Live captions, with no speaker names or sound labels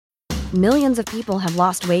Millions of people have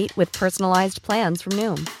lost weight with personalized plans from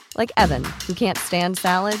Noom. Like Evan, who can't stand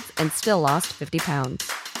salads and still lost 50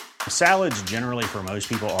 pounds. Salads generally for most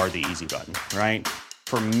people are the easy button, right?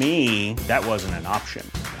 For me, that wasn't an option.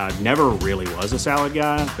 I never really was a salad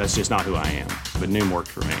guy. That's just not who I am. But Noom worked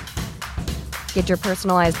for me. Get your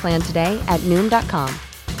personalized plan today at Noom.com.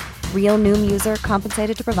 Real Noom user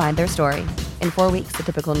compensated to provide their story. In 4 weeks, the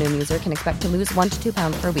typical Noom user can expect to lose 1 to 2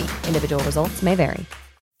 pounds per week. Individual results may vary.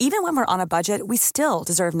 Even when we're on a budget, we still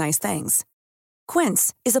deserve nice things.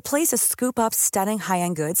 Quince is a place to scoop up stunning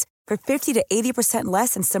high-end goods for 50 to 80%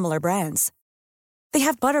 less than similar brands. They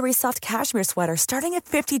have buttery soft cashmere sweaters starting at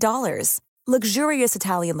 $50, luxurious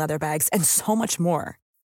Italian leather bags, and so much more.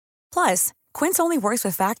 Plus, Quince only works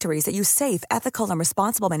with factories that use safe, ethical, and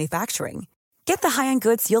responsible manufacturing. Get the high-end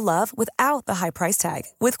goods you'll love without the high price tag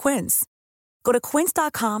with Quince. Go to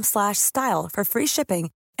quince.com/style for free shipping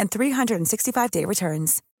and 365-day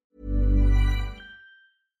returns.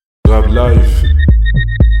 Rap Life.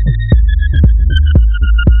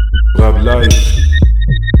 Rap Life.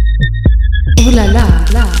 Ooh la la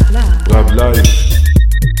la la. Rap Life.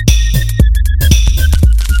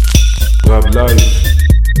 Rap Life.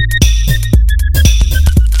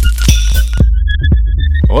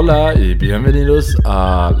 Hola y bienvenidos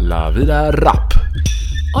a La Vida Rap.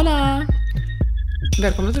 Hola!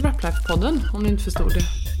 Välkommen till Rap Life-podden, om ni inte förstod det.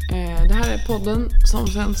 Det här är podden som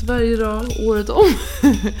sänds varje dag, året om.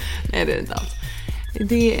 Nej, det är inte alls.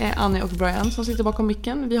 Det är Annie och Brian som sitter bakom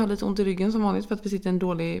micken. Vi har lite ont i ryggen som vanligt för att vi sitter i en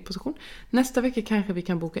dålig position. Nästa vecka kanske vi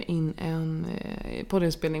kan boka in en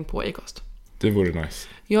poddinspelning på Acast. Det vore nice.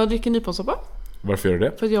 Jag dricker nyponsoppa. Varför gör du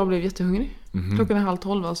det? För att jag blev jättehungrig. Klockan är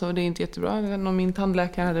 11:30, alltså det är inte jättebra. Min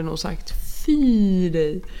tandläkare hade nog sagt fy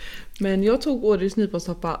dig. Men jag tog Årets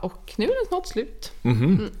nyponsoppa och nu är den snart slut.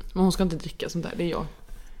 Men hon ska inte dricka sånt där, det är jag.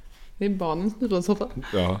 Det är barnens nyponsoppa.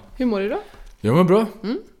 Ja. Hur mår du då? Jag mår bra.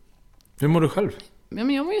 Hur mår du själv? Ja, men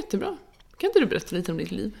jag mår jättebra. Kan inte du berätta lite om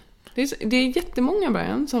ditt liv? Det är jättemånga,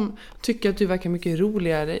 Brian, som tycker att du verkar mycket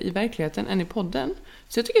roligare i verkligheten än i podden.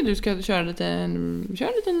 Så jag tycker att du ska köra en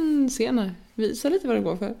liten scen här. Visa lite vad det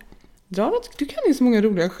går för. Dra något. Du kan ju så många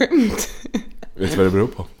roliga skämt. Vet du vad det beror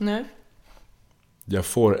på? Nej. Jag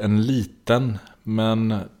får en liten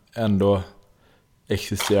men ändå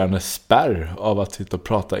existerande spärr av att sitta och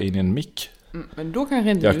prata in i en mick. Men då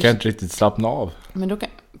kanske inte jag kan inte riktigt slappna av. Men då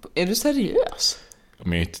är du seriös?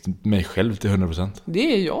 Men jag är inte mig själv till 100%.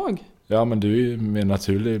 Det är jag. Ja, men du är ju mer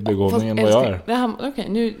naturlig begåvning än vad jag är. Okej,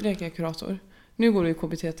 nu leker jag kurator. Nu går du i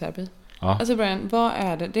KBT-terapi. Ja. Alltså Brian, vad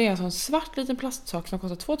är det? Det är alltså en svart liten plastsak som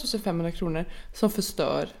kostar 2500 kronor som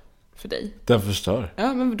förstör för dig. Den förstör.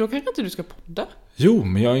 Ja, men då kanske inte du ska podda. Jo,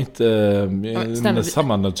 men jag är inte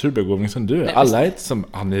samma naturbegåvning som du är. Nej, alla är inte som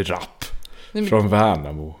Annie Rapp från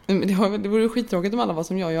Värnamo. Det vore ju skittråkigt om alla var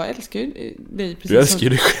som jag. Jag älskar ju dig precis. Du älskar ju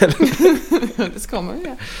dig själv. Det ska man ju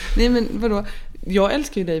göra. Nej, men vadå? Jag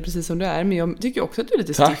älskar ju dig precis som du är, men jag tycker också att du är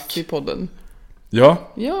lite stiff i podden.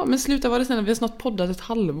 Ja. Ja, men sluta vara snälla. Vi har snart poddat ett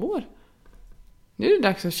halvår. Nu är det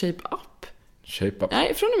dags att shape up. Shape up?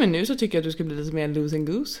 Nej, från och med nu så tycker jag att du ska bli lite mer loose and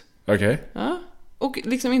goose. Okej. Ja. Och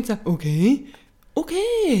liksom inte så okej.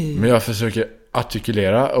 Men jag försöker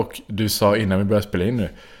artikulera och du sa innan vi började spela in nu.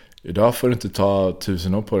 Idag får du inte ta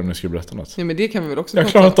 1000 år på dig när du ska berätta något. Nej, men det kan vi väl också prata om.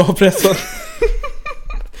 Jag klarar inte av pressen.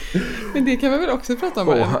 Men det kan vi väl också prata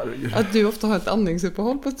om. Att du ofta har ett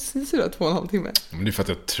andningsuppehåll på 2,5 timmar. Men det är för att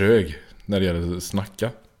jag är trög när det gäller att snacka.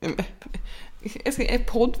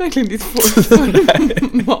 Är podd verkligen ditt format?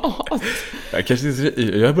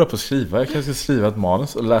 Jag är bra på att skriva. Jag kanske ska skriva ett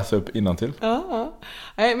manus och läsa upp innantill. Ja.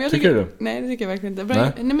 Nej, men tycker du? Nej, det tycker jag verkligen inte.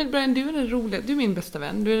 Brian, nej, men Brian, du är den roliga. Du är min bästa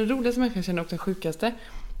vän. Du är den roligaste människan jag känner och den sjukaste.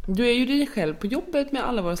 Du är ju dig själv på jobbet med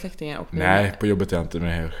alla våra släktingar. Och nej, på jobbet är jag inte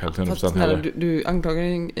med själv 100% heller. Du anklagar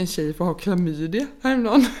en tjej för att ha klamydia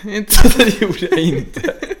häromdagen. Det gjorde jag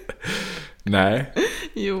inte. Nej.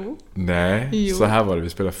 Jo. Nej, jo. Så här var det. Vi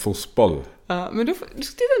spelade fotboll. Ja, men då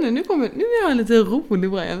titta nu är jag lite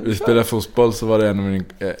rolig, Brian. Vi spelade fotboll, så var det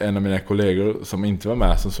en av mina kollegor som inte var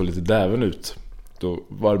med, som såg lite däven ut. Då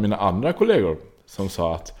var det mina andra kollegor som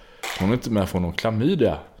sa att hon är inte med för någon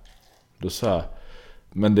klamydia. Då sa jag,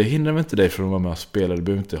 men det hindrar väl inte dig från att vara med och spela. Du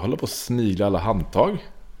behöver inte hålla på och snigla alla handtag.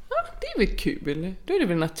 Ja, det är väl kul. Då är det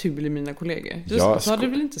väl naturligt mina kollegor. Så har du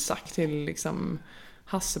väl inte sagt till liksom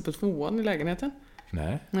Hasse på 2:an i lägenheten?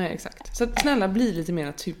 Nej, exakt. Så snälla, bli lite mer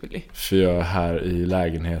naturlig. För jag här i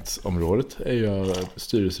lägenhetsområdet är jag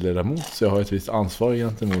styrelseledamot, så jag har ett visst ansvar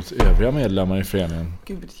gentemot övriga medlemmar i föreningen.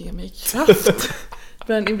 Gud, ge mig kraft.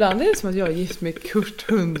 Men ibland är det som att jag är gift med Kurt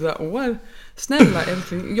 100 år. Snälla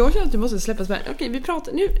älskling, jag känner att du måste släppa spärr. Okej, vi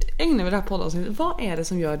pratar, nu ägnar vi det här poddavsnittet. Vad är det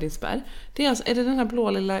som gör din spärr? Det är alltså, är det den här blå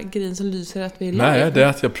lilla grejen som lyser att vi är Nej, det är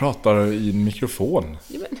att jag pratar i en mikrofon.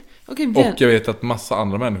 Ja, men, okej, Och jag vet att massa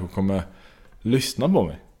andra människor kommer lyssna på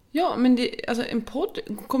mig. Ja, men alltså, en podd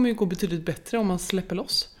kommer ju gå betydligt bättre om man släpper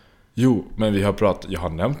loss. Jo, men vi har pratat, jag har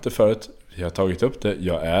nämnt det förut. Vi har tagit upp det.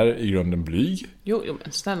 Jag är i grunden blyg. Jo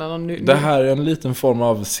men snälla nu. Det här är en liten form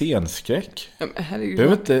av scenskräck. Ja, men herregud. Du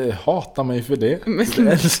behöver inte hata mig för det. Du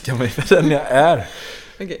älskar mig för den jag är.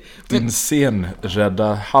 Okej, Din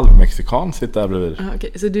scenrädda halvmexikan sitter där bredvid.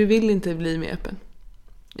 Okej, så du vill inte bli mer öppen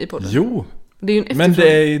i podden? Jo, det är ju en men det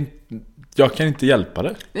är, jag kan inte hjälpa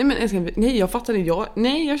det. Nej, men jag fattar det.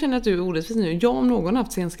 Jag känner att du är orättvis nu. Jag om någon har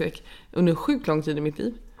haft scenskräck under sjukt lång tid i mitt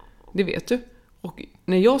liv. Det vet du. Och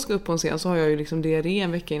när jag ska upp på en scen så har jag ju liksom diarré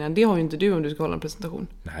en vecka innan. Det har ju inte du om du ska hålla en presentation.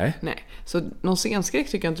 Nej. Så någon scenskräck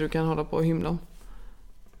tycker jag inte du kan hålla på och hymla om.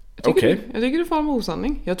 Okej. Jag tycker du får med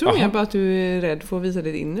osanning. Jag tror mer på att du är rädd för att visa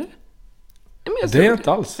ditt inre. Nej, men Det är jag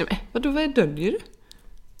inte alls. Nej, men vad döljer du?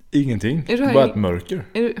 Ingenting. Är du här Bara i- ett mörker.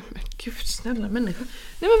 Men gud, snälla människa.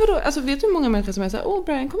 Nej, men vadå? Alltså, vet du hur många människor som är såhär,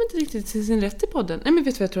 Brian kommer inte riktigt till sin rätt i podden. Nej, men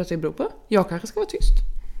vet du vad jag tror att det beror på? Jag kanske ska vara tyst.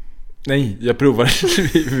 Nej, jag provade.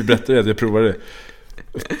 Vi berättade att jag provade det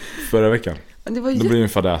förra veckan. Men det var Då blev det en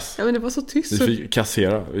fadäs. Ja, men det var så tyst. Vi Så... fick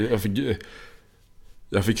kassera.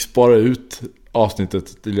 Jag fick spara ut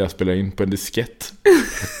avsnittet till jag spelade in på en diskett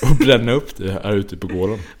och bränna upp det här ute på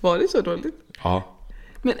gården. Var det så dåligt? Ja,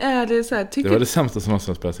 Men är det så här, det var det sämsta som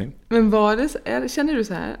någonsin spelats in. Men var det så, känner du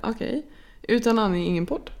så här, okej, utan Annie ingen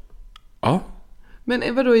podd? Ja,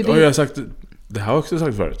 Men vadå är det? och jag har sagt, det här har jag också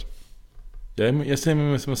sagt förut. Jag ser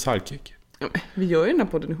mig som en sidekick. Ja, men vi gör ju den här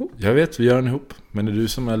podden ihop. Jag vet, vi gör den ihop. Men det är du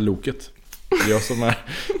som är loket. Jag som är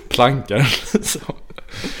plankaren som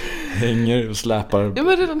hänger och släpar Ja,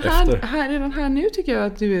 men redan efter. redan här nu tycker jag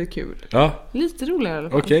att du är kul. Ja, Lite roligare i alla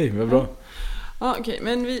fall. okej, vad bra. Ja, okej,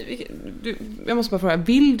 men jag måste bara fråga,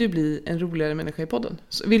 vill du bli en roligare människa i podden?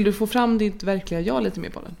 Så vill du få fram ditt verkliga jag lite mer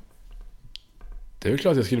i podden? Det är väl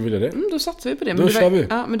klart jag skulle vilja det. Då satsar vi på det. Då kör vi.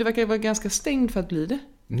 Ja, men du verkar vara ganska stängd för att bli det.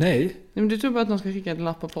 Nej, Nej, men du tror bara att någon ska skicka en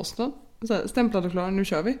lapp på posten. Så här, stämplad och klar, nu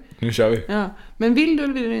kör vi. nu kör vi. Ja, men vill du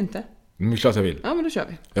eller vill du inte? Men det är klart jag vill. Ja, men då kör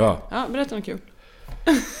vi. Ja. Ja, berätta något kul.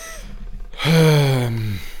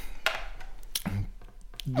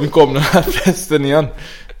 Nu kom den här festen igen.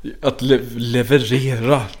 Att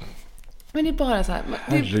leverera. Men det är bara så här.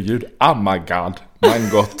 Herregud. Oh my god. Man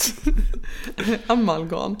gott.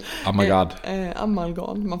 Amalgam. Oh my god.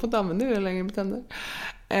 Amalgam. Man får inte använda det längre med tänder.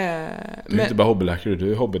 Du är inte bara hobbyläkare,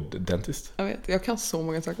 du är hobbydentist. Jag vet, jag kan så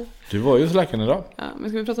många saker. Du var ju hos läkaren idag. Ja, men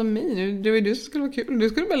ska vi prata om mig nu? Det var ju du som skulle vara kul. Du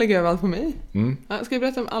skulle bara lägga över allt på mig. Ja, ska jag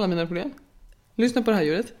berätta om alla mina problem? Lyssna på det här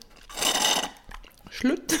ljudet.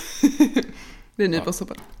 Slut. Det är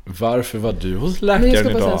nyponsoppa. Varför var du hos Men jag läkaren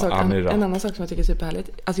ska bara säga idag, en sak. Anira? En annan sak som jag tycker är superhärligt.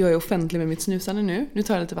 Att jag är offentlig med mitt snusande nu. Nu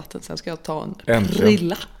tar jag lite vatten, sen ska jag ta en Äntligen.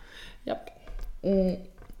 prilla. Japp.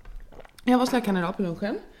 Jag var hos läkaren idag på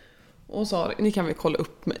lunchen. Och sa, ni kan väl kolla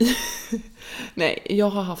upp mig. Nej, jag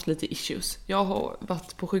har haft lite issues. Jag har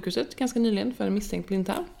varit på sjukhuset ganska nyligen för en misstänkt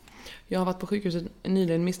blindtarm. Jag har varit på sjukhuset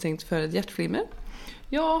nyligen misstänkt för ett hjärtflimmer.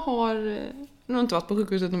 Jag har nog inte varit på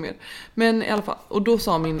sjukhuset något mer. Men i alla fall, och då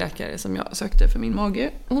sa min läkare som jag sökte för min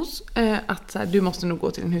mage hos att så här, du måste nog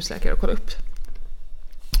gå till en husläkare och kolla upp.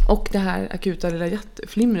 Och det här akuta lilla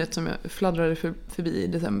hjärtflimret som jag fladdrade förbi i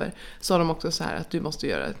december, sa de också så här att du måste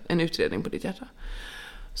göra en utredning på ditt hjärta.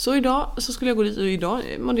 Så idag så skulle jag gå dit och idag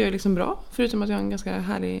mådde jag liksom bra, förutom att jag har en ganska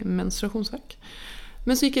härlig menstruationsvärk.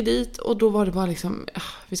 Men så gick jag dit och då var det bara liksom,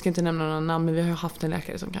 vi ska inte nämna några namn, men vi har ju haft en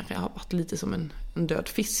läkare som kanske har varit lite som en död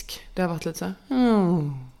fisk. Det har varit lite så här,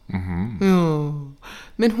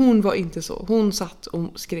 Men hon var inte så. Hon satt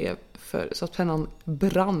och skrev så att pennan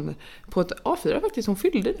brann på ett A4 faktiskt, hon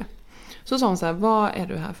fyllde det. Så sa hon så här, vad är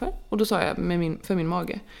du här för? Och då sa jag för min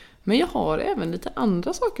mage. Men jag har även lite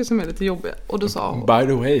andra saker som är lite jobbiga. Och då sa hon... By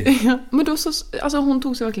the way. Ja, men då så... Alltså hon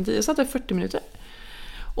tog sig verkligen tid. Jag satt där 40 minuter.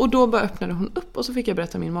 Och då bara öppnade hon upp och så fick jag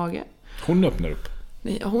berätta min mage. Hon öppnar upp.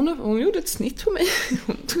 Nej, hon gjorde ett snitt på mig.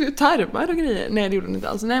 Hon tog ut tarmar och grejer. Nej, det gjorde hon inte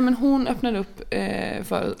alls. Nej, men hon öppnade upp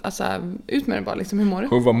för alltså, ut med det bara liksom, hur mår du?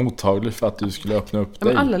 Hon var mottaglig för att du skulle öppna upp Ja,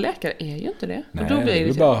 dig. men alla läkare är ju inte det. Nej, och då blir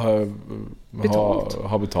du det bara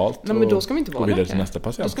ha betalt. Nej, men då ska vi inte gå vara vidare läkare. till nästa Då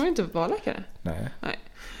patient. ska vi inte vara läkare. Nej.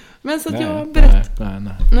 Men så att Nej, jag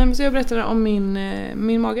nej. men så jag berättade om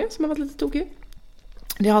min mage som har varit lite tokig.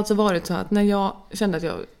 Det har alltså varit så att när jag kände att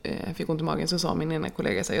jag fick ont i magen så sa min ena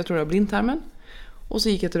kollega så här, jag tror det var blindtarmen. Och så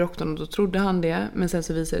gick jag till doktorn och då trodde han det. Men sen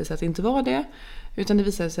så visade det sig att det inte var det. Utan det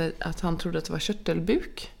visade sig att han trodde att det var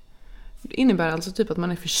körtelbuk. Det innebär alltså typ att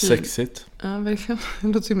man är förkyld. Sexigt. Ja, verkligen. Det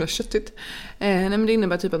låter så himla köttigt. Nej, men det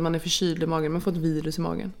innebär typ att man är förkyld i magen. Man får ett virus i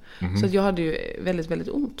magen. Så att jag hade ju väldigt, väldigt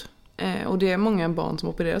ont. Och det är många barn som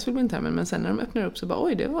opereras för blindtarmen. Men sen när de öppnar upp så bara,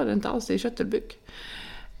 oj, det var det inte alls, det är köttelbuk.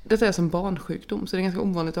 Detta är som barnsjukdom, så det är ganska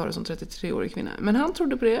ovanligt att ha det som 33-årig kvinna. Men han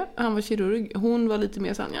trodde på det, han var kirurg. Hon var lite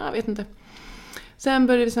mer såhär, jag vet inte. Sen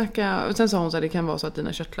började vi snacka, och sen sa hon så att det kan vara så att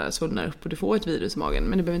dina körtlar svullnar upp och du får ett virus i magen.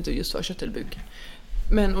 Men det behöver inte just vara köttelbuk.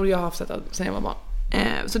 Och jag har haft detta sen jag var barn.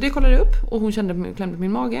 Så det kollade jag upp och hon klämde på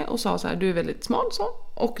min mage och sa så här, du är väldigt smal så.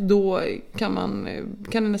 Och då kan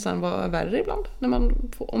det nästan vara värre ibland.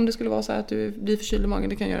 Om det skulle vara så här att du blir förkyld i magen,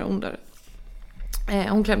 det kan göra ondare.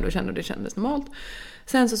 Hon klämde och kände och det kändes normalt.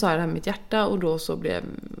 Sen så sa jag det här med mitt hjärta och då så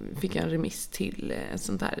fick jag en remiss till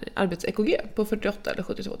sånt här arbets-EKG på 48 eller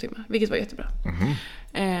 72 timmar. Vilket var jättebra.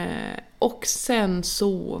 Och sen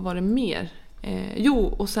så var det mer.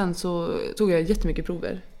 Och sen så tog jag jättemycket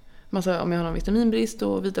prover. Massa om jag har någon vitaminbrist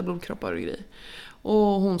och vita blodkroppar och grejer. Och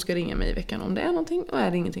hon ska ringa mig i veckan om det är någonting. Och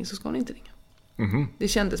är det ingenting så ska hon inte ringa. Det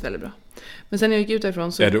kändes väldigt bra. Men sen när jag gick ut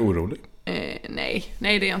därifrån så... Är du orolig? Nej, det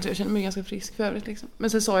är jag inte. Jag känner mig ganska frisk för övrigt liksom. Men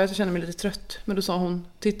sen sa jag att jag känner mig lite trött. Men då sa hon,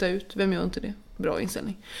 titta ut, vem gör inte det? Bra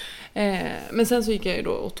inställning. Men sen så gick jag ju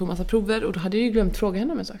då och tog massa prover. Och då hade jag ju glömt fråga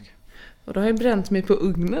henne om en sak. Och då har jag bränt mig på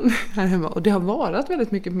ugnen här hemma. Och det har varit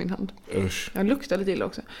väldigt mycket på min hand. Usch. Jag luktar lite illa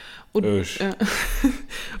också. Usch.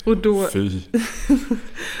 Och då... Fy.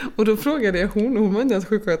 Och då frågade jag hon var inte ens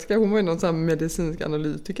sjuksköterska. Hon var ju någon sån här medicinsk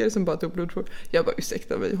analytiker som bara tog blodprov. Jag bara,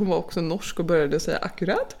 ursäkta mig. Hon var också norsk och började säga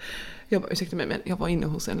akkurat. Jag bara, ursäkta mig, men jag var inne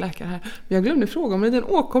hos en läkare här. Men jag glömde fråga om det är en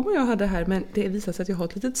åkomma jag hade här. Men det visade sig att jag har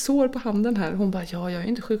ett litet sår på handen här. Hon bara, jag är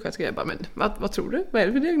inte sjuksköterska. Jag bara, men vad tror du? Vad är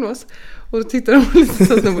det för diagnos? Och då tittade hon lite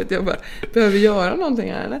så att jag bara, behöver göra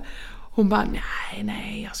någonting här eller? Hon bara,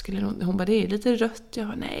 nej, jag skulle nog... Hon bara, det är lite rött. Jag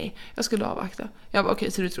bara, nej, jag skulle avvakta. Jag bara,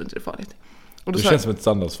 okej, så du tror inte det är farligt? Och då Det känns som ett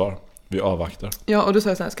standardsvar. Vi avvaktar. Ja, och då sa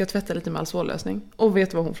jag så här, ska jag tvätta lite med alkohollösning? Och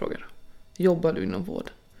vet du vad hon frågar? Jobbar du inom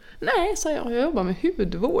vård? Nej, sa jag jobbar med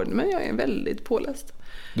hudvård, men jag är väldigt påläst.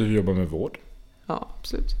 Du jobbar med vård? Ja,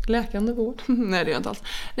 absolut. Läkande vård. Nej, det gör jag inte alls.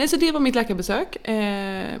 Nej, så det var mitt läkarbesök.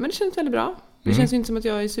 Men det känns väldigt bra. Det känns ju inte som att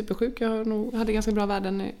jag är supersjuk. Jag hade ganska bra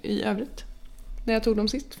värden i övrigt. När jag tog dem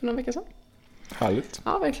sist för några veckor sedan. Härligt.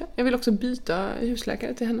 Ja, verkligen. Jag vill också byta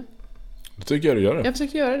husläkare till henne. Det tycker jag du gör det. Jag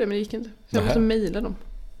försökte göra det, men det gick inte. Så jag måste mejla dem.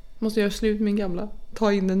 Måste göra slut med min gamla.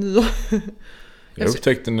 Ta in den nya. Jag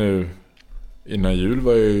upptäckte nu... Innan jul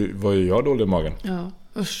var ju jag dålig i magen. Ja,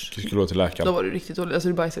 usch. Jag skulle gå till läkaren. Då var du riktigt dålig. Alltså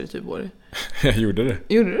du bajsade typ på dig. Jag gjorde det.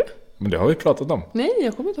 Gjorde du? Men det har vi pratat om. Nej,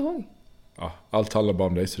 jag kommer inte ihåg. Ja, allt handlar bara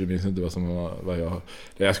om dig, så du minns inte vad jag...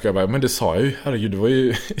 Jag ska bara, men det sa jag ju. Herregud, det var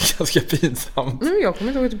ju ganska pinsamt. Nej, men jag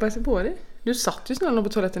kommer inte ihåg att du bajsade på dig. Du satt ju snälla på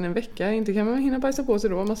toaletten en vecka. Inte kan man hinna bajsa på sig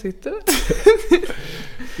då om man sitter.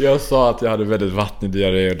 Jag sa att jag hade väldigt vattnig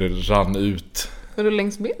diarré och det rann ut. Var du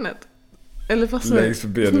längs benet? Eller fast längs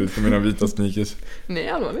benet ut på mina vita sneakers. Nej,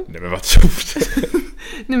 allvarligt. Nej, men vad tror du?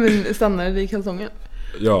 Nej, men stannade det i kalsongen?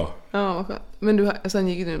 Ja. Ja, vad skönt. Men sen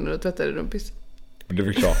gick du under och tvättade rumpis. Men det är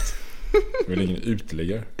väl klart. Det är väl ingen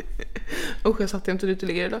uteliggare. Och jag satt inte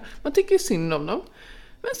uteliggare idag. Man tycker ju synd om dem.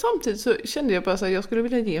 Men samtidigt så kände jag bara så här, jag skulle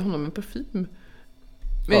vilja ge honom en parfym.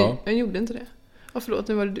 Men jag gjorde inte det. Ja, förlåt,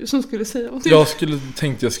 nu var det du som skulle säga någonting. Jag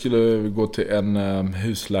tänkte jag skulle gå till en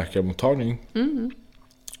husläkarmottagning.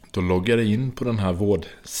 Då loggade jag in på den här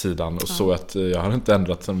vårdsidan och såg att jag hade inte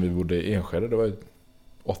ändrat sedan vi bodde i Enskede. Det var ju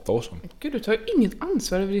 8 år sedan. Gud, du tar ju inget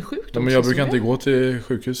ansvar över din sjukdom. Nej, men jag brukar inte gå till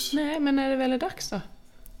sjukhus. Nej, men när det väl är dags då?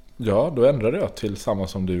 Ja, då ändrade jag till samma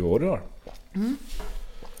som du och har.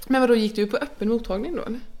 Men vadå, gick du på öppen mottagning då,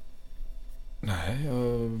 eller?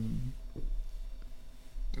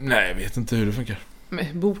 Nej, jag vet inte hur det funkar.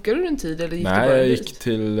 Men bokade du en tid eller gick du bara Nej, jag dit? gick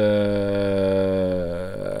till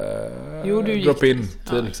du drop-in tid.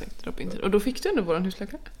 Ja, exakt, drop-in tid. Och då fick du ändå våran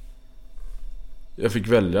husläkare? Jag fick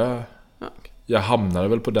välja. Ja, okay. Jag hamnade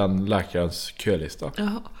väl på den läkarens kölista.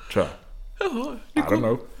 Jaha. Tror jag. Jaha. I don't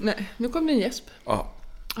know. Nej, nu kom det en gäsp. Ja.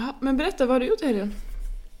 Aha, men berätta, vad har du gjort i helgen?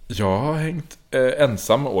 Jag har hängt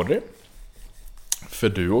ensam med Audrey. För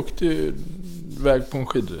du åkte ju iväg på en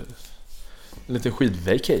liten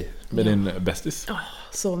skidvacay med din bästis.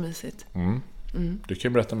 Så mysigt. Du kan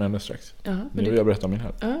ju berätta mer om det strax. Nu vill jag berätta om min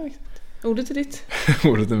här. Ja, exakt. Ordet är ditt.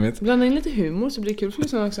 Ordet är mitt. Blanda in lite humor så blir det kul för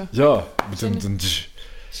lyssnarna också. Ja.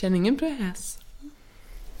 Känn ingen press.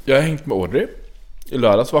 Jag har hängt med Audrey. I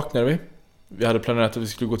lördags vaknade vi. Vi hade planerat att vi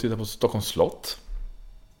skulle gå och titta på Stockholms slott.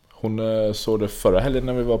 Hon såg det förra helgen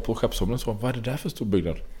när vi var på Skeppsholmen. Så vad är det där för stor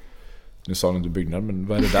byggnad? Nu sa hon inte byggnad, men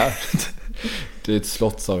vad är det där? Det är ett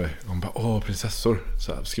slott, sa vi. Hon bara, prinsessor.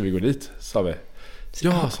 Så här, ska vi gå dit? Sa vi.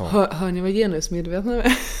 Ja, sa hon. Hör ni vad genusmedvetna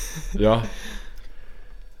är? Ja.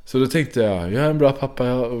 Så då tänkte jag är en bra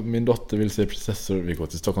pappa och min dotter vill se prinsessor. Vi går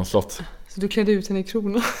till Stockholms slott. Så du klädde ut henne i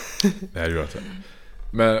kronor? Nej, det gjorde jag inte.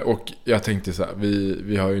 Men, och jag tänkte så här,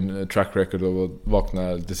 vi har ju en track record av att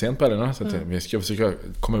vakna lite sent på helgerna. Så vi ska försöka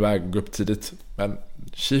komma iväg och gå upp tidigt. Men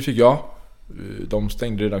tji fick jag. De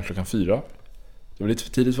stängde redan 4:00. Det var lite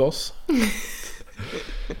för tidigt för oss.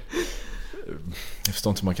 Jag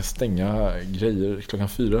förstår inte hur man kan stänga grejer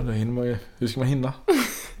 4:00. Det hinner man ju, hur ska man hinna?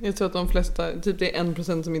 Jag tror att de flesta, typ det är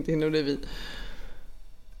 1% som inte hinner och det är vi.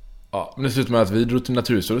 Ja, men det slutade med att vi drog till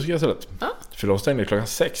Naturhistoriska istället. För de stängde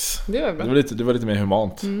 6:00. Det var bra. Det var lite mer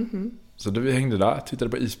humant. Så då vi hängde där,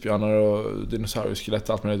 tittade på isbjörnar och dinosaurieskelett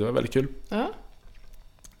och allt med det. Det var väldigt kul. Ja.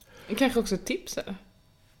 Kanske också ett tips här. Det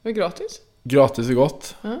var gratis. Gratis och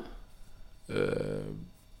gott. Ja.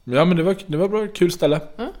 Ja, men det var bra, kul ställe.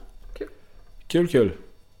 Ja, kul. Kul.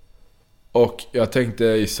 Och jag tänkte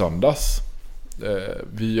i söndags,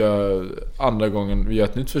 vi gör andra gången, vi gör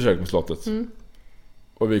ett nytt försök med slottet.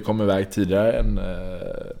 Och vi kom iväg tidigare än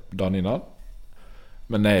dagen innan.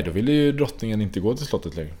 Men nej, då ville ju drottningen inte gå till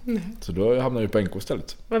slottet längre. Nej. Så då hamnade vi på NK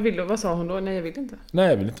istället. Vad sa hon då? Nej, jag vill inte. Nej,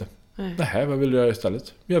 jag vill inte. Nej, vad vill du göra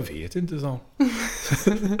istället? Jag vet inte, sa hon.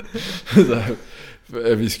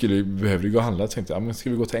 Vi behövde gå och handla. Jag tänkte, men ska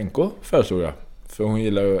vi gå till NK? Föreslog jag. För hon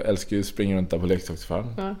älskar ju att springa runt där på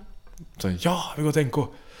leksaksaffären. Ja. Så vi går till NK.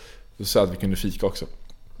 Så sa att vi kunde fika också.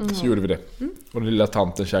 Så gjorde vi det. Och den lilla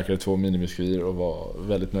tanten käkade 2 minibiskvier och var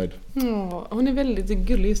väldigt nöjd. Hon är väldigt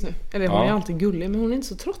gullig just nu. Eller hon är alltid gullig, men hon är inte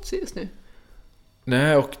så trotsig just nu.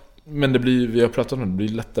 Nej, men vi har pratat om det blir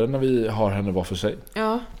lättare när vi har henne var för sig.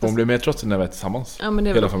 Ja. Hon blir mer trotsig när vi är tillsammans. Ja, men det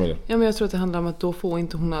är hela familjen. Ja, men jag tror att det handlar om att då får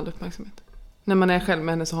inte hon all uppmärksamhet. När man är själv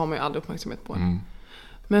med henne så har man ju all uppmärksamhet på henne.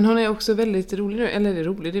 Men hon är också väldigt rolig nu. Eller det är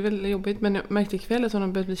roligt, det är väldigt jobbigt. Men jag märkte ikväll att hon har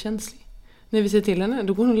börjat bli känslig. När vi ser till henne,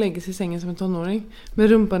 då går hon och lägger sig i sängen som en tonåring. Med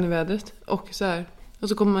rumpan i vädret. Och så här. Och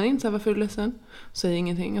så kommer man in så här, varför är du ledsen? Säger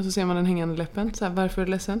ingenting. Och så ser man den hängande läppen. Så här, varför är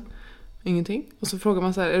du ledsen? Ingenting. Och så frågar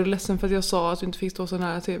man så här, är du ledsen för att jag sa att du inte fick stå så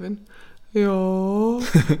nära tvn? Ja.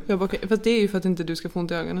 Jag bara, okay. Fast det är ju för att inte du ska få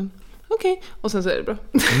ont i ögonen. Okej. Och sen så är det bra.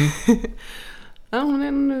 Ja, hon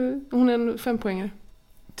är en 5-poängare.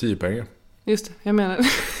 10-poängare. Just det, jag menar.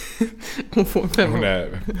 Hon får 5. Hon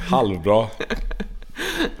är halvbra.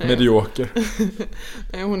 Medioker.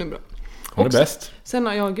 Nej, hon är bra. Hon är bäst. Sen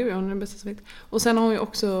hon är den bästa som vet. Och sen har hon ju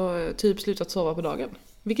också typ slutat sova på dagen.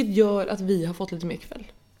 Vilket gör att vi har fått lite mer kväll.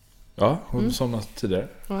 Ja, hon somnat tidigare.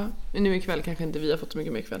 Ja, nu ikväll kanske inte vi har fått så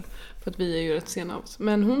mycket mer kväll. För att vi är ju rätt sena av oss.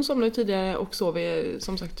 Men hon somnade tidigare och sov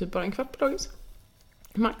som sagt typ bara 1/4 på dagis.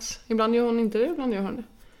 Max. Ibland gör hon inte det, ibland gör hon det.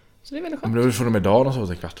 Så det är väldigt skönt. Men då får de med dagen och sova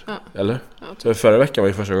till 1/4. Ja. Eller? Ja, förra veckan var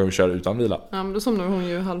ju första gången vi körde utan vila. Ja, men då somnade hon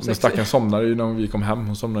ju 5:30. Men stackaren somnade ju när vi kom hem.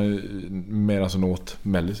 Hon somnade ju medan hon åt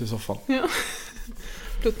mellis i soffan. Ja.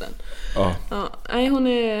 Plutten. Ja. Nej, hon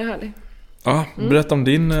är härlig. Ja, berätta om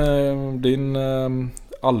din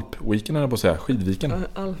Alpweekend eller på att säga, skidviken.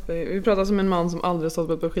 Vi pratar som en man som aldrig har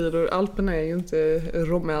stått på skidor. Alperna är ju inte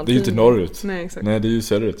Romme. Det är ju inte norrut. Nej, exakt. Nej, det är ju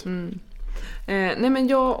söderut. Nej, men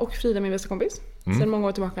jag och Frida, min bästa kompis, sen många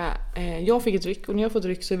år tillbaka, jag fick ett ryck. Och när jag fått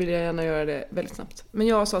ryck så vill jag gärna göra det väldigt snabbt. Men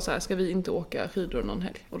jag sa så här, ska vi inte åka skidor någon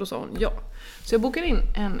helg? Och då sa hon ja. Så jag bokade in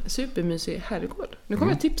en supermysig herrgård. Nu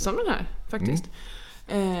kommer jag tipsa om den här faktiskt.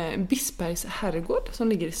 Bispbergs herrgård som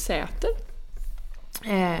ligger i Säter.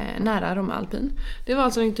 Nära Romme alpin. Det var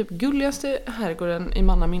alltså den typ gulligaste herrgården i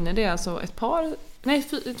mannaminne. Det är alltså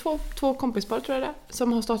två kompispar tror jag det,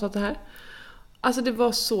 som har startat det här. Alltså det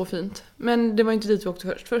var så fint. Men det var inte dit vi åkte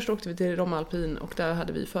först. Först åkte vi till Romme alpin och där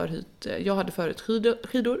hade vi jag hade förut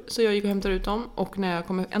skidor. Så jag gick och hämtade ut dem. Och när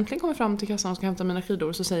jag äntligen kommer fram till kassan och ska hämta mina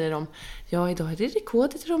skidor så säger de, ja, idag är det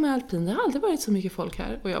rekord till Romme alpin. Det har aldrig varit så mycket folk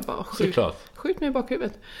här. Och jag bara, skjut mig i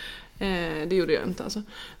bakhuvudet. Det gjorde jag inte alltså.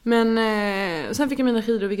 Men sen fick jag mina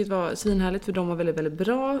skidor, vilket var svinhärligt. För de var väldigt, väldigt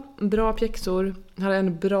bra pjäxor. Hade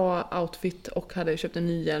en bra outfit och hade köpt en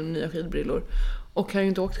ny hjälm, nya skidbrillor. Och har ju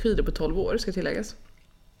inte åkt skidor på 12 år, ska tilläggas.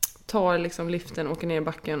 Tar liksom liften, åker ner i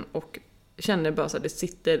backen och känner bara så att det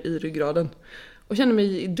sitter i ryggraden. Och känner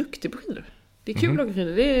mig duktig på skidor. Det är kul att åka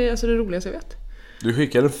skidor, det är alltså det roligaste jag vet. Du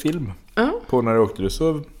skickade en film på när du åkte.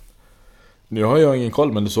 Nu har jag ingen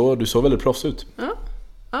koll, men du såg väldigt proffs ut.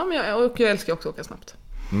 Ja, men jag älskar också att åka snabbt.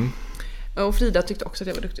 Och Frida tyckte också att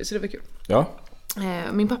jag var duktig, så det var kul. Ja.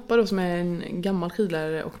 Min pappa då som är en gammal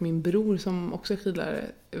skidlärare och min bror som också är skidlärare,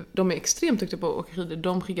 de är extremt duktiga på att åka skidor.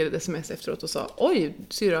 De skickade ett sms efteråt och sa, oj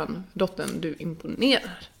syrran, dottern, du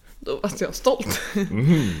imponerar. Då var jag stolt.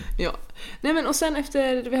 Ja. Nej, men och sen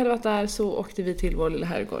efter vi hade varit där så åkte vi till vår lilla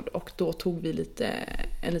herrgård och då tog vi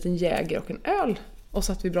en liten jäger och en öl Och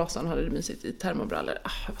satt vid brasan och hade det mysigt i termobrallor.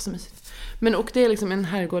 Det var så mysigt. Men och det är liksom en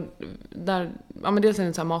herrgård där, ja men dels är det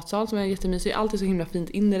en sån här matsal som är jättemysig. Allt är så himla fint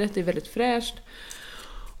inrett, det är väldigt fräscht.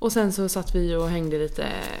 Och sen så satt vi och hängde lite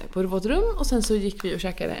på vårt rum. Och sen så gick vi och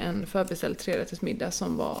käkade en förbeställd 3-rättersmiddag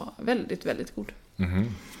som var väldigt, väldigt god.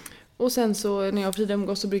 Mhm. Och sen så när jag och Frida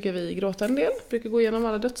umgås så brukar vi gråta en del. Brukar gå igenom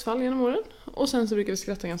alla dödsfall genom åren. Och sen så brukar vi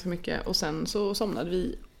skratta ganska mycket. Och sen så somnade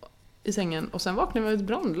vi i sängen. Och sen vaknade vi av ett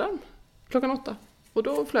brandlarm. 8:00. Och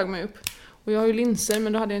då flög man upp. Och jag har ju linser,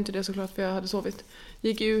 men då hade jag inte det såklart för jag hade sovit.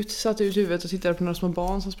 Gick ut, satte ut huvudet och tittade på några små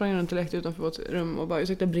barn som sprang runt och lekte utanför vårt rum. Och bara,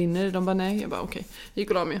 ursäkta, brinner det? De bara, nej. Jag bara, okej. Gick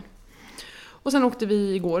och la mig. Och sen åkte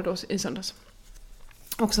vi igår då, i söndags.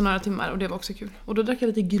 Också några timmar och det var också kul. Och då drack jag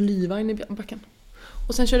lite glühwein i backen.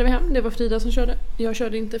 Och sen körde vi hem. Det var Frida som körde. Jag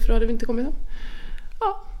körde inte för då hade vi inte kommit hem.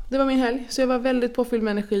 Ja, det var min helg. Så jag var väldigt påfylld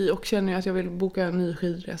med energi och känner att jag vill boka en ny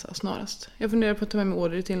skidresa snarast. Jag funderar på att ta med mig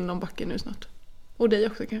Audrey till någon backe nu snart. Och dig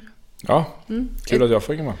också kanske. Ja, kul att jag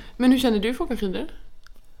får hänga med. Men hur känner du för att åka skidor?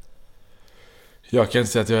 Jag kan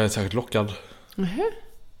inte säga att jag är särskilt lockad. Nej,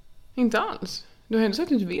 inte alls. Du har ändå sagt att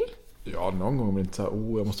du inte vill. Ja, någon gång men inte så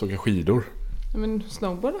här, jag måste åka skidor. Men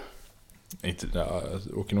snowboard då? Inte, jag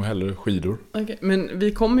åker nog hellre skidor. Okej, men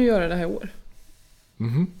vi kommer ju göra det här i år.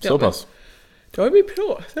 Så pass. Det har vi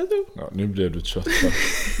pratat om. Ja, nu blev du trött.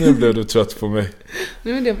 Nu blev du trött på mig.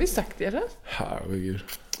 Nej, men det har vi sagt det. Herregud.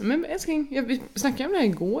 Men älskling, vi snackade om det här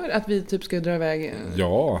igår. Att vi typ ska dra iväg.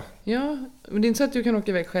 Ja. Ja, men det är inte så att du kan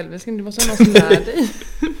åka iväg själv. Älskling, det var så någon som lär dig.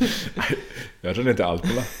 Jag tror inte allt på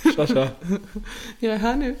det. Tja. Jag är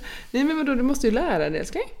här nu. Nej, men vadå, du måste ju lära dig,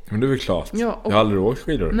 älskling. Men det är väl klart. Ja, och... Jag har aldrig åkt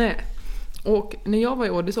skidor. Nej. Och när jag var i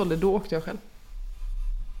Audis ålder, då åkte jag själv.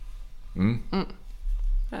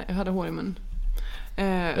 Nej, jag hade hår i munnen.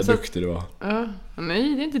 Vad duktig du var. Ja,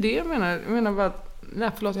 nej, det är inte det jag menar. Jag menar bara att, nej,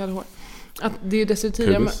 förlåt, jag hade hår. Att det är desto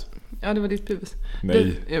tidigare. Pubis? Ja, det var ditt pubis.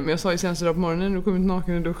 Nej. Men jag sa ju senast idag på morgonen när du kom ut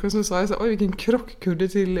naken i duschen, så sa jag så, oj vilken krockkudde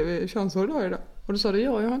till könshår du har idag. Och då sa du,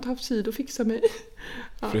 ja, jag har inte haft tid att fixa mig.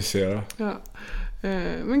 Ja. Frisera. Ja.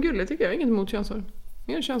 Men gulligt tycker jag, inget emot könshår.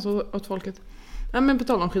 Mer könshår åt folket. Ja, men på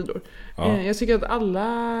tal om skidor. Ja. Jag tycker att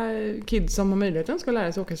alla kids som har möjligheten ska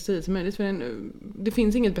lära sig åka så tidigt som möjligt. För det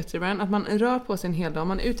finns inget bättre än att man rör på sig en hel dag.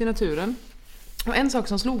 Man är ute i naturen. Och en sak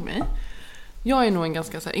som slog mig. Jag är nog en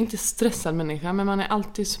ganska så här, inte stressad människa. Men man är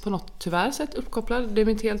alltid på något tyvärr sätt uppkopplad. Det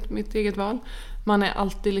är mitt eget val. Man är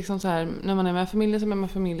alltid liksom så här. När man är med familjen så är man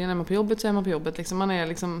med familjen. När man är på jobbet så är man på jobbet. Liksom,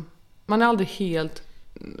 man är aldrig helt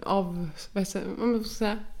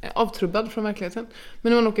avtrubbad från verkligheten.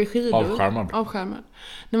 Men när man åker skidor avskärmad.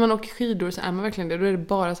 När man åker skidor så är man verkligen det. Då är det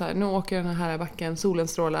bara så här, nu åker jag den här backen, solen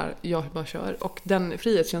strålar, jag bara kör. Och den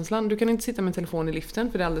frihetskänslan, du kan inte sitta med telefon i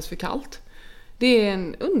liften för det är alldeles för kallt. Det är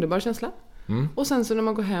en underbar känsla. Och sen så när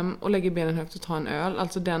man går hem och lägger benen högt och tar en öl,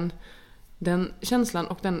 alltså den känslan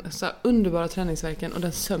och den så här underbara träningsverken och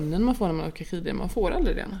den sömnen man får när man åker skidor, man får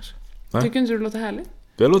aldrig det annars. Nej. Tycker inte du det låter härligt?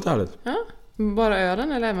 Det låter härligt. Ja. Bara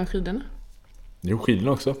ölen eller även skidorna? Jo,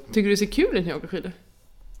 skidorna också. Tycker du det ser kul ut när jag åker skidor?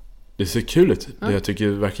 Det ser kul ut. Ja. Det jag tycker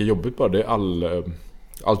verkar jobbigt bara, det är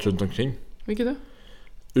allt runt omkring. Vilket då?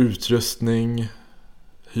 Utrustning,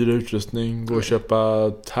 hyra utrustning, gå och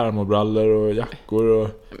köpa termobrallor och jackor.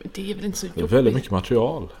 Och... Men det är väl inte så jobbigt? Det är väldigt mycket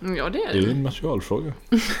material. Ja, det är det. Det är en materialfråga.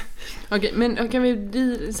 Okej, men kan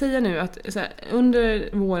vi säga nu att så här, under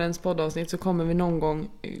vårens poddavsnitt så kommer vi någon gång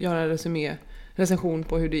göra en recension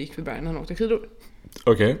på hur det gick för Brian när han åkte skidor.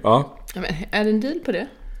 Okej, ja. Men är det en deal på det?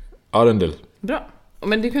 Ja, det är en deal. Bra.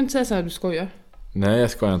 Men du kan inte säga så här att du skojar. Nej,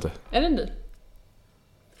 jag skojar inte. Är det en deal?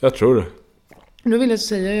 Jag tror det. Nu vill jag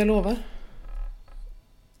säga, jag lovar.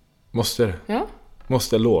 Måste det? Ja.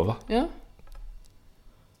 Måste jag lova? Ja.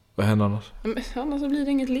 Vad händer annars? Men annars blir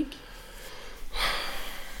det inget ligg.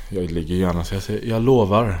 Jag ligger gärna så jag säger, jag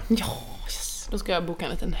lovar. Ja, yes. Då ska jag boka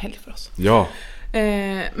en liten helg för oss. Ja.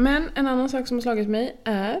 Men en annan sak som har slagit mig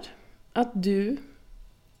är att du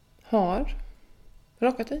har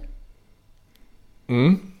rakat dig.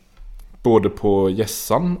 Både på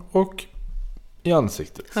gässan och i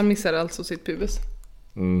ansiktet. Han missade alltså sitt pubis.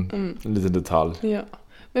 En liten detalj. Ja.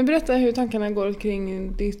 Men berätta hur tankarna går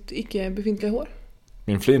kring ditt icke befintliga hår.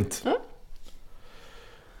 Min flint? Ja.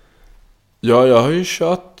 Ja, jag har ju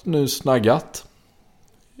kört nu snaggat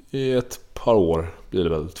i ett par år, blir det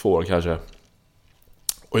väl 2 år kanske.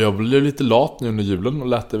 Och jag blev lite lat nu under julen och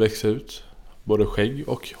lät det växa ut både skägg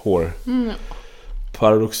och hår.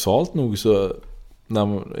 Paradoxalt nog så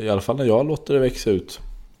i alla fall när jag låter det växa ut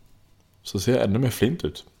så ser jag ännu mer flint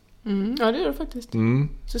ut. Ja, det gör det faktiskt.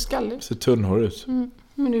 Så skallig. Ser tunnhår ut.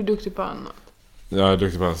 Men du är duktig på annat. Jag är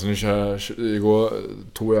duktig på annat. Så nu igår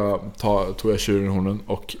tog jag tjuren i hornen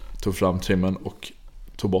och tog fram trimmen och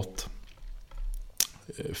tog bort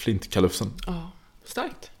flintkalufsen. Ja,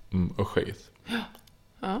 starkt. Och skägget.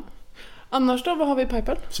 Ja. Annars då, vad har vi i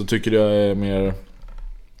pipen? Så tycker jag är mer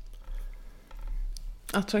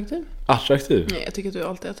Attraktiv? attraktiv. Nej, jag tycker att du är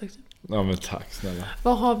alltid attraktiv. Ja, men tack snälla.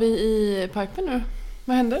 Vad har vi i pipen nu?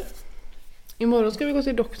 Vad händer? Imorgon ska vi gå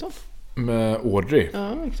till doktorn. Med Audrey.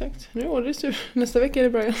 Ja, exakt. Nu är Audrey sur. Nästa vecka är det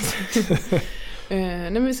Brians.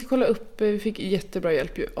 Nej, men vi ska kolla upp. Vi fick jättebra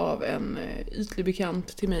hjälp ju av en ytlig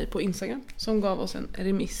bekant till mig på Instagram som gav oss en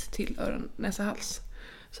remiss till öron, näsa, hals.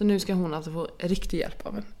 Så nu ska hon alltså få riktig hjälp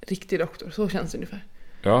av en riktig doktor. Så känns det ungefär.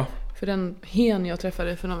 Ja. För den hen jag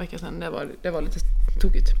träffade för några veckor sedan, det var lite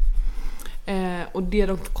tokigt. Och det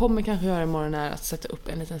de kommer kanske göra imorgon är att sätta upp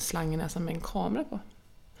en liten slang i näsan med en kamera på.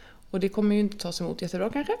 Och det kommer ju inte tas emot jättebra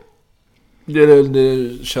kanske.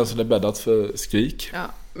 Det känns som det är bäddat för skrik. Ja,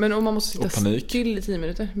 men om man måste sitta panik. still i 10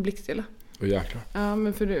 minuter, blickstilla. Och jäklar. Ja,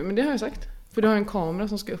 men det har jag sagt. För du har en kamera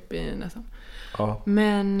som ska upp i näsan. Ja.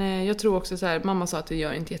 Men jag tror också så här, mamma sa att det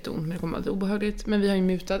gör inte jätteont, men det kommer vara lite obehagligt. Men vi har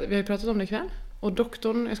ju pratat om det ikväll. Och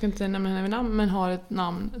doktorn, jag ska inte nämna henne vid namn, men har ett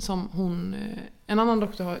namn som hon, en annan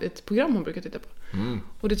doktor har ett program hon brukar titta på.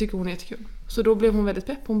 Och det tycker hon är jättekul. Så då blev hon väldigt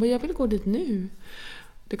pepp. Hon bara, jag vill gå dit nu.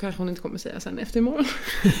 Det kanske hon inte kommer säga sen efter imorgon.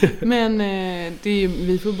 Men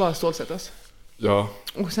vi får bara stålsätta oss. Ja.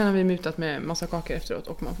 Och sen har vi mutat med massa kakor efteråt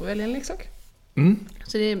och man får välja en leksak.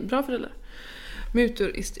 Så det är bra för det där.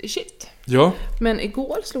 Mutor is shit. Ja. Men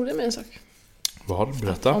igår slog det mig en sak. Vad har du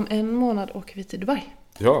berättat? Om en månad åker vi till Dubai.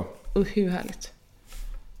 Ja. Och hur härligt.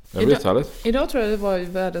 Jag vet härligt. Idag tror jag det var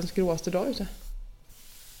världens gråaste dag ute.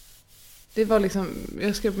 Det var liksom,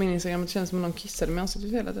 jag skrev på min Instagram att det känns som att någon kissade med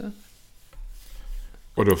ansiktet hela tiden.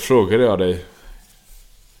 Och då frågade jag dig,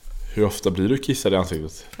 hur ofta blir du kissad i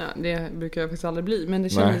ansiktet? Ja, det brukar jag faktiskt aldrig bli. Men det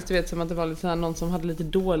kändes, du vet, som att det var lite så här, någon som hade lite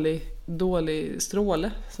dålig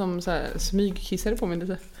stråle. Som så här smygkissade på mig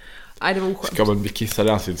lite. Nej, det var oskönt. Ska man bli kissad i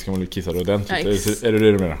ansiktet ska man bli kissad ordentligt. Ja, är det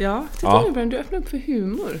du menar? Ja, titta nu Brian, du öppnar upp för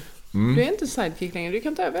humor. Du är inte sidekick längre, du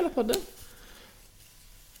kan ta över hela podden.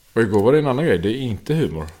 Och igår var det en annan grej, det är inte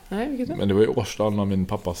humor. Nej, vilket då? Men det var ju årsdagen av min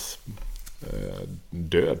pappas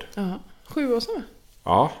död. Ja, 7 år sedan.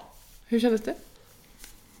 Ja. Hur kändes det?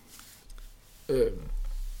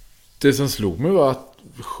 Det som slog mig var att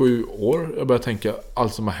 7 år, jag började tänka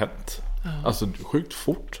allt som har hänt. Alltså sjukt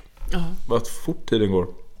fort. Vad fort tiden går.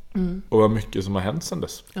 Och vad mycket som har hänt sedan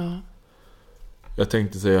dess. Jag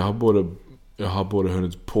tänkte säga, jag har både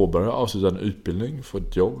hunnit påbörja avsluta en utbildning, få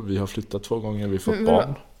ett jobb, vi har flyttat 2 gånger, vi har fått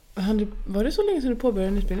barn. Var det så länge sedan du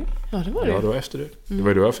påbörjade en utbildning? Ja, det var det. Ja, det var efter det. Det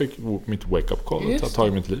var då jag fick mitt wake-up call att ta tag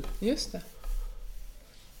i mitt liv. Just det.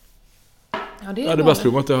 Ja, det bara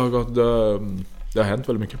slog mig att det har hänt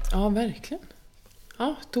väldigt mycket. Ja, verkligen.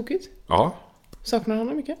 Ja, tokigt. Ja. Saknar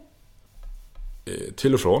honom mycket?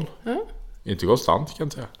 Till och från. Ja. Inte konstant kan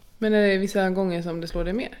jag säga. Men är det vissa gånger som det slår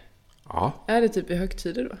dig mer? Ja. Är det typ i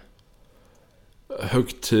högtider då?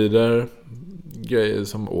 Högtider, grejer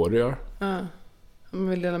som Audrey gör. Ja, man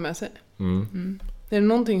vill dela med sig. Är det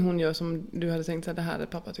någonting hon gör som du hade tänkt att det här hade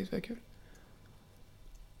pappa tyckte var kul?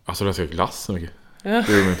 Alltså det ska glass så mycket. Ja.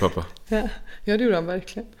 Det är min pappa. Ja, det gjorde han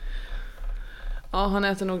verkligen. Ja, han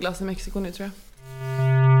äter nog glass i Mexiko nu tror jag.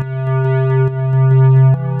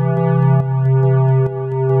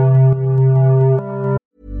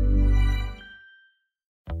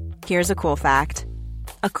 Here's a cool fact.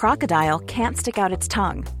 A crocodile can't stick out its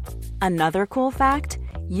tongue. Another cool fact,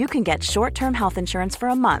 you can get short-term health insurance for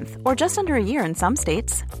a month or just under a year in some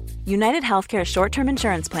states. United Healthcare short-term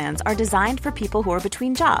insurance plans are designed for people who are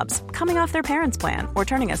between jobs, coming off their parents' plan, or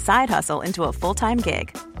turning a side hustle into a full-time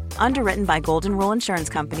gig. Underwritten by Golden Rule Insurance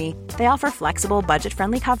Company, they offer flexible,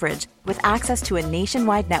 budget-friendly coverage with access to a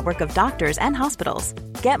nationwide network of doctors and hospitals.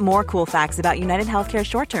 Get more cool facts about United Healthcare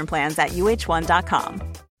short-term plans at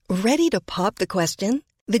uh1.com. Ready to pop the question?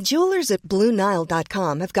 The jewelers at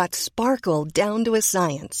BlueNile.com have got sparkle down to a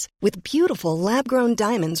science with beautiful lab-grown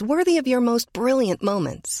diamonds worthy of your most brilliant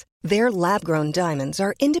moments. Their lab-grown diamonds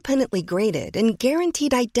are independently graded and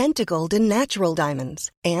guaranteed identical to natural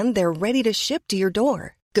diamonds, and they're ready to ship to your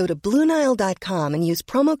door. Go to BlueNile.com and use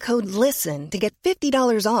promo code LISTEN to get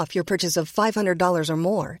 $50 off your purchase of $500 or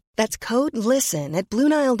more. That's code LISTEN at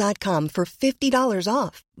BlueNile.com for $50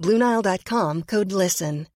 off. BlueNile.com, code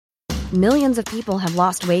LISTEN. Millions of people have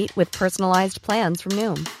lost weight with personalized plans from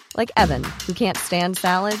Noom. Like Evan, who can't stand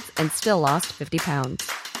salads and still lost 50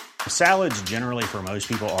 pounds. Salads generally for most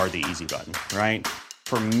people are the easy button, right?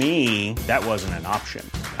 For me, that wasn't an option.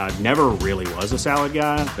 I never really was a salad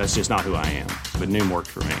guy. That's just not who I am. But Noom worked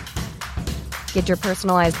for me. Get your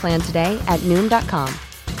personalized plan today at Noom.com.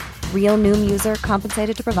 Real Noom user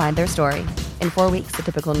compensated to provide their story. In 4 weeks, the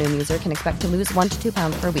typical Noom user can expect to lose 1 to 2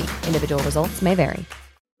 pounds per week. Individual results may vary.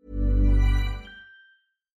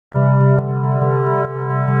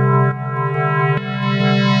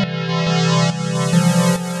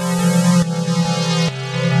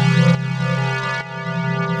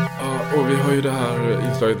 har ju det här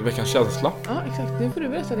inslaget Veckans känsla. Ja, exakt. Nu får du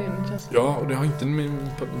berätta din känsla. Ja, och det har inte med min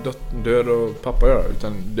död och pappa att göra.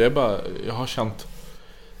 Utan det är bara, jag har känt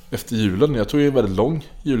efter julen. Jag tog ju en väldigt lång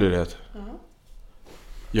julledighet.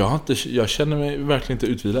 Jag känner mig verkligen inte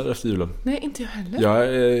utvilad efter julen. Nej, inte jag heller. Jag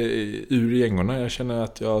är ur gängorna. Jag känner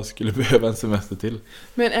att jag skulle behöva en semester till.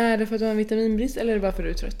 Men är det för att du har en vitaminbrist eller är det bara för att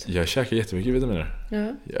du är trött? Jag käkar jättemycket vitaminer.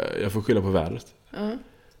 Ja. Jag får skylla på vädret. Ja.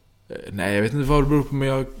 Nej, jag vet inte vad det beror på, men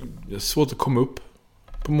jag är svårt att komma upp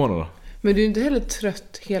på morgonen. Men du är inte heller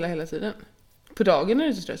trött hela tiden. På dagen är du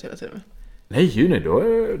inte trött hela tiden. Nej,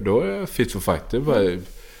 då är jag fit for fight. Det är bara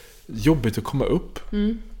jobbigt att komma upp.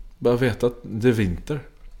 Bara veta att det är vinter.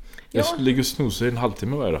 Jag ligger och snosar i en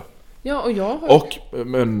halvtimme varje dag. Ja, och jag har...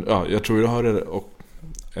 Men jag tror jag har det. Och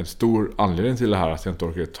en stor anledning till det här att jag inte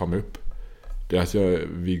orkar ta mig upp, det är att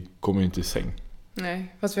vi kommer inte i säng.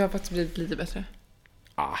 Nej, fast vi har faktiskt blivit lite bättre.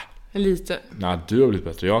 Lite. Nej, du har blivit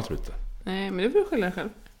bättre, jag har inte blivit det. Nej, men det får du skylla dig själv.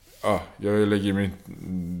 Ja, jag lägger mig...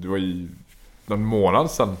 Det var i någon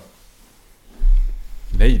månad sedan.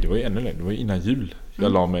 Nej, det var ju ännu längre. Det var innan jul.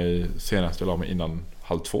 Jag la mig innan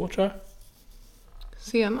 1:30, tror jag.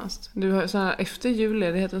 Senast? Du har så här, efter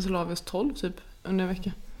julledigheten så la vi oss 12 typ under en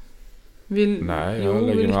vecka. Nej, jag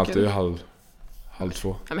lägger mig alltid 1:30.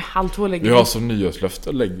 Nej, men 1:30 lägger vi har som nyårslöfte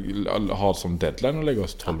har som deadline att lägga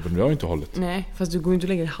oss 12, men det har vi inte hållit. Nej, fast du går ju inte och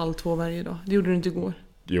lägger 1:30 varje dag. Det gjorde du inte igår.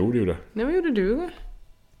 Jo, det gjorde. Nej, vad gjorde du igår?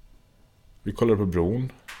 Vi kollade på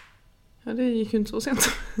bron. Ja, det gick ju inte så sent.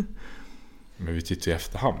 Men vi tittar i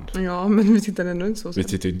efterhand. Ja, men vi tittade ändå inte så sent. Vi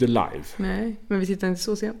tittar inte live. Nej, men vi tittade inte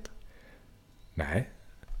så sent. Nej.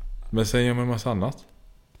 Men sen gör man en massa annat.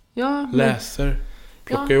 Ja, men... Läser,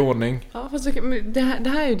 plockar i ordning. Ja, fast det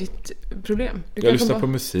här är ju ditt problem. Jag lyssnar på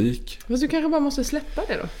musik. Fast du kanske bara måste släppa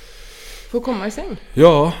det då. För att komma i säng.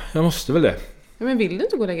 Ja, jag måste väl det. Ja, men vill du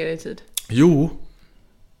inte gå och lägga dig i tid? Jo.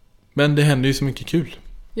 Men det händer ju så mycket kul.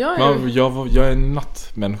 Ja, jag är en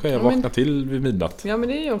nattmänniska. Jag vaknar till vid midnatt. Ja, men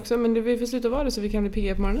det är ju också. Men vi får sluta vara det så vi kan bli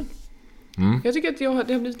pigga på morgonen. Jag tycker att det har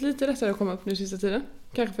blivit lite lättare att komma upp nu sista tiden.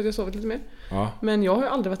 Kanske för att jag sovit lite mer. Ja. Men jag har ju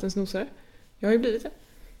aldrig varit en snosare. Jag har ju blivit det.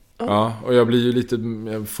 Ja, och jag blir ju lite...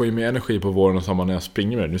 Jag får ju mer energi på våren och sommaren när jag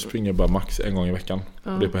springer med. Nu springer jag bara max en gång i veckan.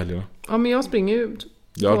 Och det är på helgerna. Ja, men jag springer ju...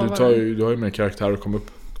 Ja, du har ju mer karaktär att komma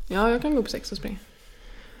upp. Ja, jag kan gå upp 6 och springa.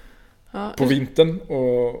 Ja, på vintern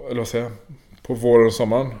eller vad säger jag? På våren och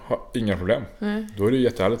sommaren har inga problem. Nej. Då är det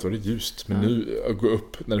jättehärligt, då är det ljust. Men nu att gå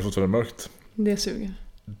upp när det fortfarande är mörkt. Det suger.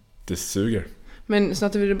 Det suger. Men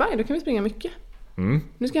snart är vi i Dubai, då kan vi springa mycket.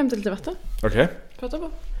 Nu ska jag hämta lite vatten. Okej. Prata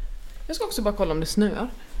på. Jag ska också bara kolla om det snöar.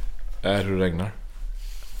 Hur det regnar.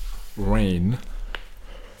 Rain.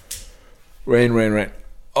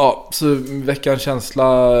 Ja, så veckans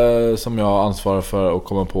känsla som jag ansvarar för att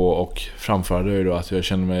komma på och framföra, det är då att jag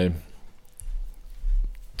känner mig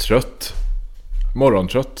trött.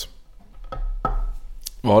 Morgontrött.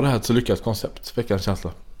 Var det här ett så lyckat koncept? Veckans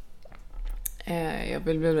känsla. Jag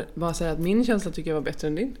vill bara säga att min känsla tycker jag var bättre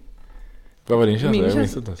än din. Vad var din känsla? Min jag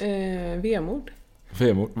minns inte ens. Vemod.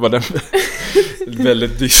 Var den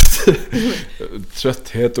väldigt dyster?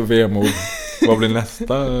 Trötthet och vemod. Vad blir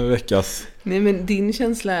nästa veckas? Nej, men din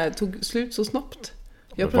känsla tog slut så snabbt.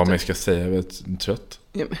 Vad man ska säga, jag är trött.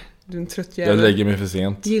 Ja, men, du är en trött jävel. Jag lägger mig för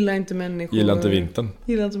sent. Gillar inte människor. Gillar inte vintern.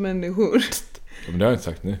 Gillar inte människor. Ja, men det har jag inte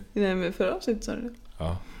sagt nu. Nej, men förra avsnittet sa du det.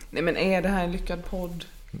 Ja. Nej, men är det här en lyckad podd?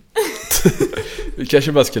 Vi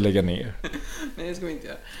kanske bara ska lägga ner. Nej, det ska vi inte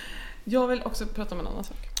göra. Jag vill också prata om en annan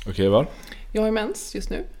sak. Okej, vad? Jag har mens just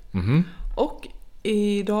nu. Och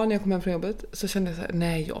idag när jag kom hem från jobbet så kände jag så här: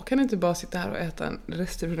 nej, jag kan inte bara sitta här och äta en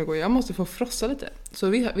rester. Jag måste få frossa lite. Så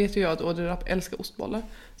vet ju jag att Audrey Rapp älskar ostbollar.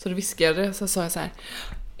 Så då viskade jag, så sa jag så här: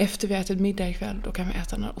 efter vi ätit middag ikväll, då kan vi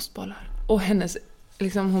äta några ostbollar. Och hennes,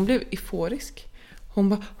 liksom, hon blev euforisk. Hon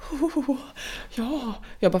bara, ja.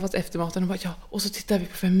 Jag bara, fast efter maten, hon bara, ja. Och så tittar vi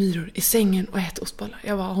på 5 myror i sängen och äter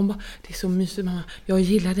ostbollar. Hon bara, det är så mysigt, mamma. Jag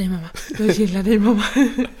gillar dig, mamma.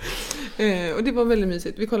 Och det var väldigt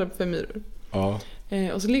mysigt. Vi kollade på 5 myror. Ja.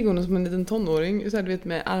 Och så ligger hon som en liten tonåring, så här, du vet,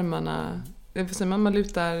 med armarna, man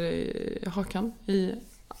lutar hakan i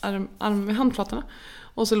handflatorna.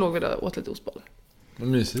 Och så låg vi där och åt lite ostbollar.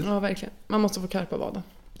 Mysigt. Ja, verkligen. Man måste få karpa baden.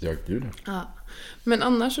 Ja, gud. Ja. Men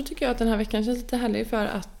annars så tycker jag att den här veckan känns lite härlig för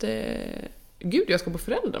att gud, jag ska på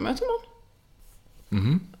föräldramöte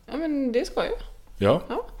imorgon. Ja, men det ska jag. Ja.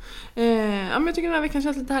 Ja, men jag tycker den här veckan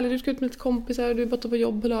känns lite härlig. Du ska ut med lite kompisar, du är borta på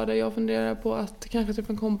jobb på lördag. Jag funderar på att kanske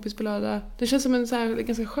träffa en kompis på lördag. Det känns som en så här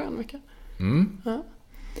ganska skön vecka. Ja.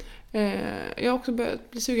 Jag har också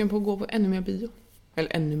börjat bli sugen på att gå på ännu mer bio.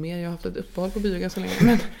 Eller ännu mer, jag har haft ett uppehåll på bio ganska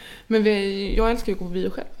länge. Men jag älskar ju att gå på bio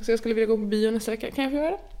själv. Så jag skulle vilja gå på bio nästa vecka. Kan jag få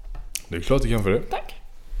göra det? Det är klart du kan få det. Tack.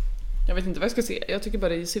 Jag vet inte vad jag ska se. Jag tycker bara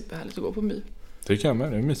det är superhärligt att gå på My. Det kan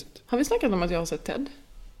man, det är mysigt. Har vi snackat om att jag har sett Ted?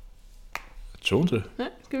 Jag tror inte det. Nej,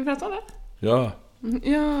 ska vi prata om det? Ja.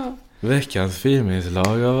 Ja. Veckans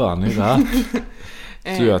filminslag av Annika.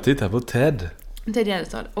 Så jag tittar på Ted. Ted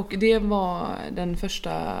Gärdestad. Och det var den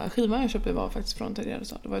första skivan jag köpte var faktiskt från Ted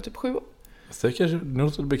Gärdestad. Det var typ 7 år. Så det kanske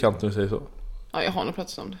något bekant när du säger så. Ja, jag har nog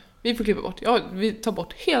pratat om det. Vi får klippa bort. Ja, vi tar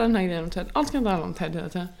bort hela den här grejen om Ted. Allt ska inte handla om Ted hela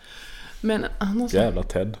tiden. Men annars... Jävla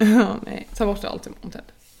Ted. Ja, nej. Ta bort allt om Ted.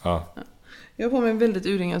 Ja. Jag har på mig en väldigt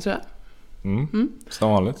urringad tröja. Som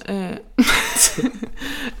vanligt.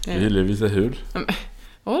 Vi gillar visa hud.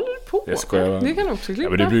 Vad håller du på? Jag skojar. Det kan du också klippa. Ja,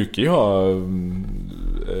 men du brukar ju ha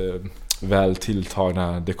väl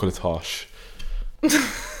tilltagna dekolletage.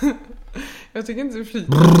 Jag tycker inte det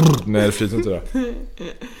flyter. Nej, det flyter inte det.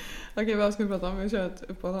 Okej, vad ska vi prata om? Jag kör ett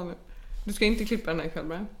uppåt här nu. Du ska inte klippa den här själv,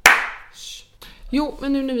 Brian. Jo,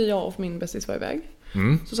 men nu när jag och min bästis var iväg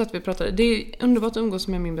så satt vi och pratade. Det är underbart att umgås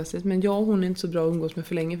med min bästis, men jag och hon är inte så bra att umgås med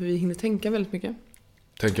för länge, för vi hinner tänka väldigt mycket.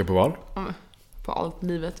 Tänka på vad? På allt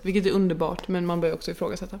livet, vilket är underbart, men man börjar också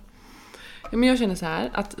ifrågasätta. Ja, men jag känner så här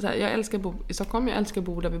att jag älskar att bo i Stockholm, jag älskar att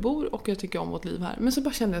bo där vi bor och jag tycker om vårt liv här. Men så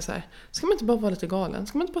bara kände jag så här, ska man inte bara vara lite galen?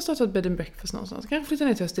 Ska man inte bara starta ett bed and breakfast någonstans? Ska jag flytta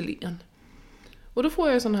ner till Österlen? Och då får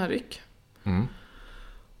jag sån här ryck.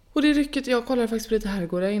 Och det rycket, jag kollade faktiskt på lite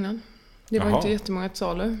herrgårdar innan. Det var inte jättemånga till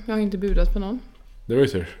salu. Jag har inte budat på någon. Det var ju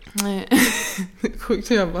tur. Nej, sjukt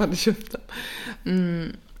så jag bara hade köpt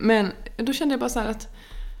den. Men då kände jag bara så här att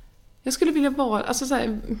jag skulle vilja vara, alltså så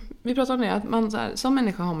här, vi pratade om det, att man så här, som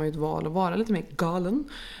människa har man ju ett val att vara lite mer galen.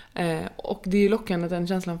 Och det är ju lockande den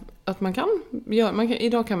känslan att man kan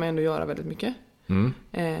idag kan man ändå göra väldigt mycket.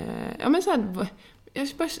 Ja, men så här, jag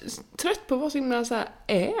är bara trött på att vara så himla så här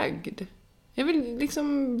ägd. Jag vill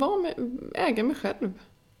liksom äga mig själv.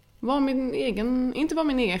 Inte vara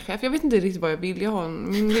min egen chef. Jag vet inte riktigt vad jag vill.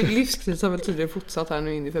 Min livskris har väl tidigare fortsatt här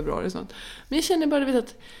nu in i februari och sånt. Men jag känner bara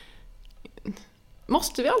att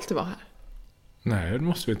måste vi alltid vara här? Nej, det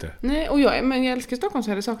måste vi inte. Nej, och jag älskar Stockholm så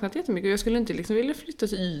jag hade saknat jättemycket. Och jag skulle inte liksom vilja flytta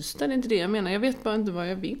till Ystad. Det är inte det jag menar. Jag vet bara inte vad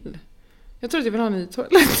jag vill. Jag tror att jag vill ha en ny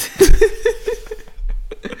toalett.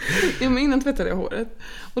 Ja, men innan tvättade jag håret.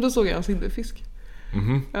 Och då såg jag en silverfisk.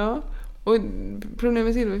 Ja. Och problem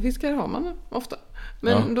med silverfiskar har man ofta.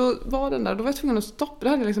 Men då var jag tvungen att stoppa. Det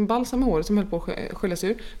hade liksom balsam i håret som höll på att sköljas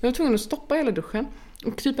ur. Men jag var tvungen att stoppa hela duschen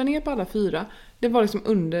och krypa ner på alla 4. Det var liksom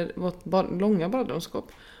under vårt långa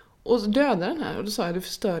badrumsskåp. Och så dödade den här. Och då sa jag, du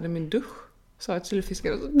förstörde min dusch. Sa jag till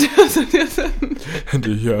silverfiskar. Och så dödade jag sen.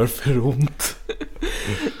 Du gör för ont.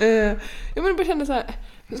 Jag bara kände så här.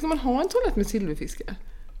 Ska man ha en toalett med silverfiskar?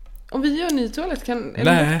 Om vi gör en ny toalett kan...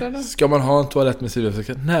 Nej, ska man ha en toalett med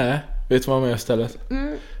silverfiskar? Nej, vet du vad man gör istället?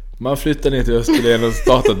 Man flyttar ner till Österlen och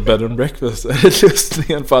startar ett bed and breakfast. Är det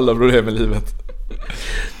lösningen på alla problem i livet?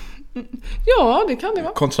 Ja, det kan det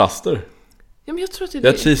vara. Kontraster. Ja, men jag tror att det är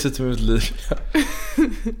jag trivs med mitt liv.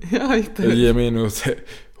 Jag ger mig in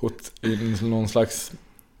i någon slags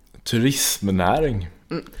turismnäring.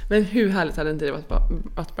 Men hur härligt hade inte det varit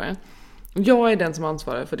bara? Jag är den som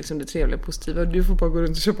ansvarar för liksom det trevliga och positiva. Du får bara gå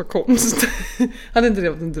runt och köpa konst. Hade inte det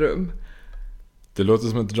varit en dröm? Det låter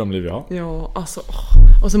som ett drömliv, ja. Ja, alltså.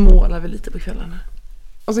 Och så målar vi lite på kvällarna.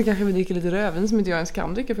 Och så kanske vi dricker lite röven som inte jag ens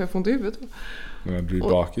kan dricka för jag får inte i huvudet. Men jag blir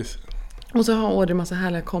bakis. Och så har Audrey en massa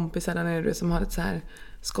härliga kompisar där nere som har ett så här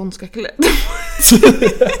skånska kläder.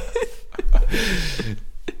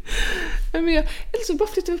 Men eller så bara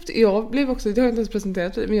flytta upp det. Jag blev också, det har jag inte ens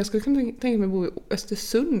presenterat, men jag skulle kunna tänka mig att bo i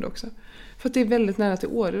Östersund också. För att det är väldigt nära till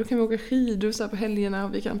Åre. Då kan vi åka skidor så här på helgerna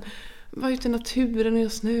och vi kan vara ute i naturen och göra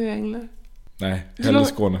snöänglar. Nej, hellre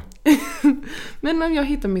Skåne. Men om jag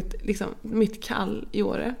hittar mitt kall i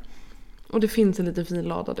Åre och det finns en liten fin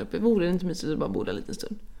lada där uppe, vore det inte mysigt att bara bo där en liten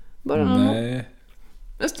stund? Bara nej.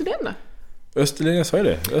 Österlen då? Österlen, jag sa ju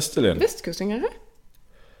det. Österlen. Västkusten kanske?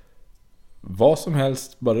 Vad som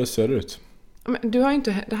helst, bara söderut. Men du har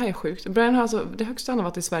inte, det här är sjukt. Brian har alltså, det högsta han har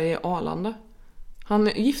varit i Sverige är Arlanda. Han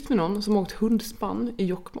är gift med någon som har åkt hundspann i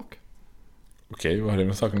Jokkmokk. Okej, vad har det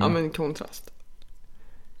med saken? Ja, men kontrast.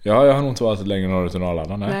 Ja, jag har nog inte varit längre norrut än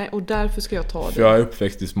Arlanda. Nej, och därför ska jag ta det. För jag är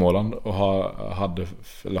uppväxt i Småland och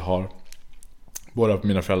har båda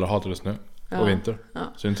mina föräldrar hatade snö och vinter. Ja.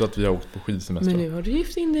 Så det är inte så att vi har åkt på skidsemester. Men nu har du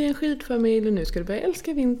gift in dig i en skidfamilj och nu ska du börja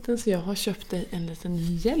älska vintern, så jag har köpt dig en liten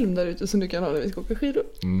hjälm där ute som du kan ha när vi ska åka skidor.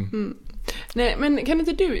 Nej, men kan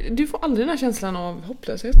inte du får aldrig den här känslan av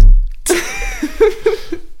hopplöshet?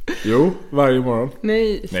 Jo, varje morgon.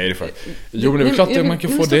 Nej, det får. Jo, men det är klart att man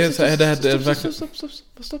kan få det. Så är det verkligen.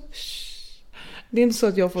 Stopp. Det är inte så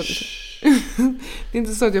att jag får det är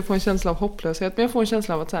inte så att jag får en känsla av hopplöshet, men jag får en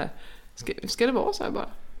känsla av att så här ska det vara så här bara.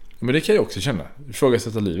 Men det kan jag också känna.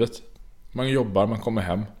 Ifrågasätta livet. Man jobbar, man kommer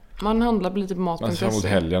hem. Man handlar lite på mat. Man ser mot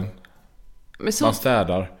helgen. Men så... Man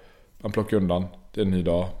städar. Man plockar undan. Det är en ny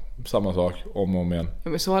dag. Samma sak, om och om igen. Ja,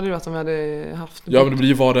 men så hade det varit om vi hade haft... Ja, men det blir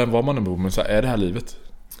ju var man än bor. Men så är det här livet.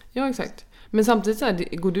 Ja, exakt. Men samtidigt så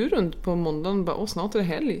här, går du runt på måndagen och bara, snart är det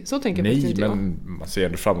helg. Så tänker jag inte men man ser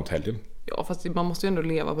ändå fram emot helgen. Ja, fast man måste ju ändå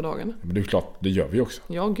leva på dagarna. Men det är klart, det gör vi också.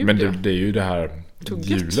 Ja, gud, men ja. det är ju det här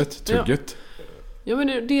tugget. Ja,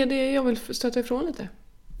 men det är det jag vill stöta ifrån lite.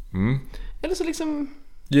 Eller så liksom...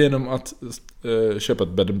 Genom att köpa ett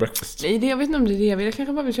bed and breakfast. Nej, jag vet inte om det är det jag vill. Jag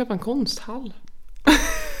kanske bara vill köpa en konsthall.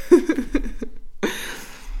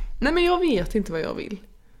 Nej, men jag vet inte vad jag vill.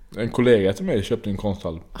 En kollega till mig köpte en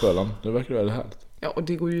konsthall på Öland. Det verkar väldigt härligt. Ja, och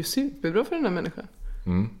det går ju superbra för den här människan.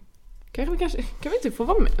 Kanske kan vi inte få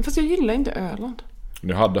vara med. Fast jag gillar inte Öland.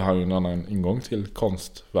 Nu hade han ju en annan ingång till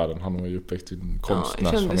konstvärlden. Han var ju uppväxt i en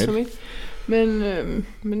konstnärsfamilj.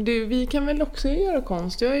 Men du, vi kan väl också göra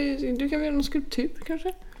konst. Du kan väl göra någon skulptur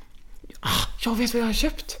kanske? Jag vet vad jag har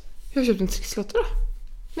köpt. Jag har köpt en trisslotter då.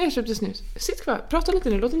 Nej, jag köpte snus. Sitt kvar, prata lite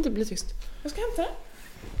nu, låt inte bli tyst. Jag ska hämta den.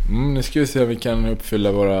 Nu ska vi se om vi kan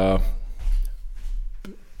uppfylla våra,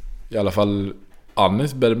 i alla fall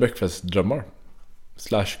Annis bed and breakfast drömmar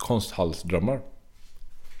 / konsthallsdrömmar.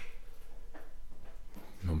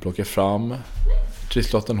 Hon plockar fram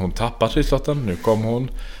trisslotten. Hon tappar trisslotten. Nu kommer hon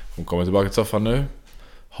kommer tillbaka till soffan nu.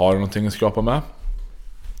 Har någonting att skrapa med.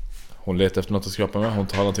 Hon letar efter något att skrapa med. Hon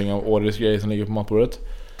tar någonting av årets grejer som ligger på matbordet.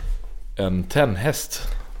 En tennhäst.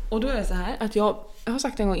 Och då är det så här att jag har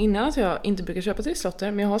sagt en gång innan att jag inte brukar köpa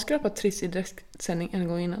trisslotter, men jag har skrapat triss i direktsändning en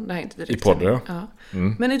gång innan. Det här är inte direktsändning. I podden, ja.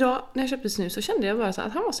 Men idag när jag köpte snus så kände jag bara så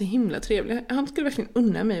att han var så himla trevlig. Han skulle verkligen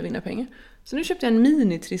unna mig att vinna pengar. Så nu köpte jag en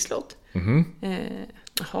mini-trisslott.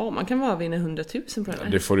 Man kan bara vinna 100 000 på den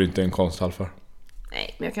här. Det får du inte en konsthall för.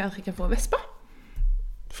 Nej, men jag kanske kan få en vespa.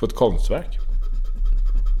 Du får ett konstverk.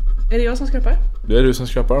 Är det jag som skrapar? Det är du som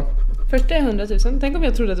skrapar. Först är 100 000. Tänk om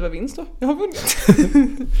jag trodde att det var vinst då. Jag har vunnit.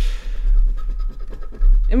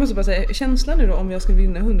 Jag måste bara säga, känslan nu då om jag ska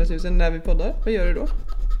vinna 100 000 när vi poddar. Vad gör du då?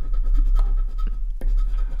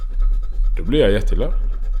 Då blir jag jätteglad.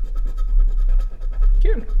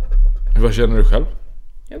 Kul. Vad känner du själv?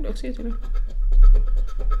 Jag blir också jätteglad.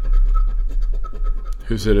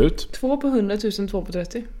 Hur ser det ut? 2 på 100 000, 2 på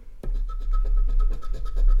 30.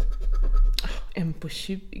 En på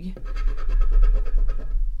 20.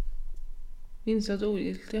 Insats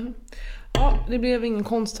ogiltiga. Ja, det blev ingen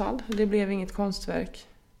konsthall. Det blev inget konstverk.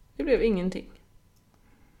 Det blev ingenting.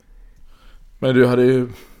 Men du hade ju...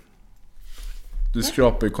 Du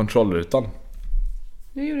skrapade ju kontrollrutan.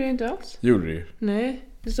 Det gjorde jag inte alls. Gjorde du ju. Nej,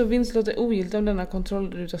 det står vinstlåter ogiltigt om denna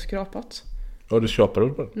kontrollruta skrapats. Ja, du skrapade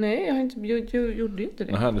på den? Nej, jag gjorde inte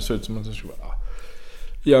det. Nej, det ser ut som att du skulle...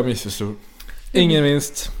 Jag missförstod. Ingen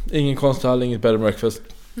vinst, ingen konsthall, inget bed and breakfast.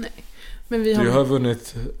 Nej. Men vi har... Du har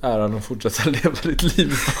vunnit äran att fortsätta leva ditt liv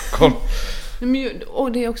i Stockholm.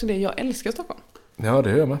 Och det är också det, jag älskar Stockholm. Ja, det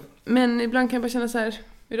gör jag med. Men ibland kan jag bara känna så här.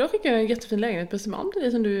 Idag skickade jag en jättefin lägenhet på Östermalm till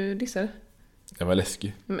dig som du dissade. Den var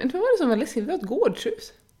läskig. Men vad var det som var läskigt? Det var ett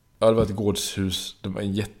gårdshus. Ja, det var ett gårdshus. Det var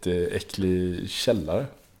en jätteäcklig källare.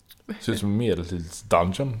 Det ser ut som en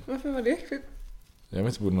medeltidsdungeon. Varför var det äckligt? Jag vet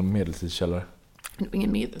inte, på någon medeltidskällare. Det var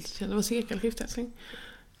ingen medeltidskällare, det var sekelskift älskling.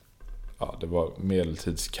 Ja, det var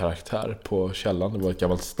medeltidskaraktär på källan. Det var ett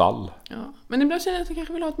gammalt stall. Ja, men ibland känner jag att jag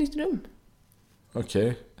kanske vill ha ett nytt rum.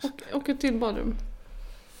 Okej. Och ett till badrum.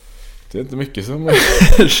 Det är inte mycket som är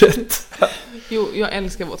rätt. Jo, jag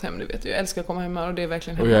älskar vårt hem, du vet. Jag älskar att komma hem och det är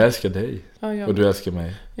verkligen hemma. Och jag älskar dig. Ja, och du älskar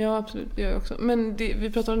mig. Ja, absolut. Det gör jag också. Men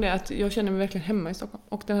vi pratar om det att jag känner mig verkligen hemma i Stockholm.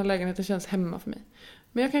 Och den här lägenheten känns hemma för mig.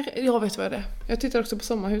 Men jag vet vad det är. Jag tittar också på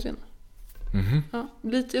sommarhus igen. Ja,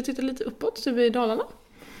 jag tittar lite uppåt, typ i Dalarna.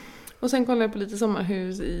 Och sen kollar jag på lite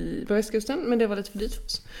sommarhus på västkusten. Men det var lite för dyrt för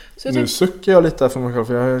oss. Så nu suckar jag lite för mig själv.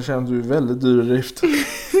 För jag känner att du är väldigt dyr i drift.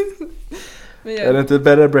 Är det inte ett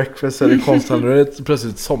bed and breakfast eller konsthandel? Det är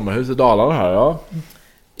plötsligt ett sommarhus i Dalarna här, ja.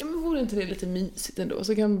 Ja, men vore inte det lite mysigt ändå?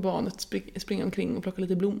 Så kan barnet springa omkring och plocka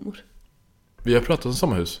lite blommor. Vi har pratat om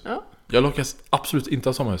sommarhus. Ja. Jag lockas absolut inte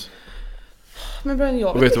av sommarhus. Men Brian,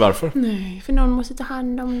 jag och vet du varför? Nej, för någon måste ta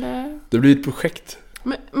hand om det. Det blir ett projekt.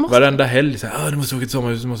 Men varenda helg så här, nu måste vi åka till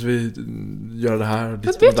sommarhus, nu måste vi göra det här.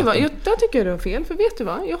 Fast vet du vad, där tycker jag det är fel. För vet du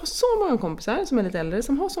vad, jag har så många kompisar som är lite äldre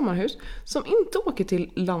som har sommarhus, som inte åker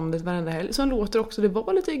till landet varenda helg, som låter också det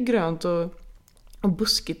vara lite grönt och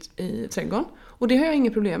buskigt i trädgården. Och det har jag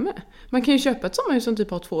inget problem med. Man kan ju köpa ett sommarhus som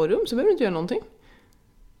typ har 2 rum, så behöver du inte göra någonting.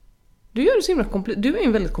 Du gör det så himla du är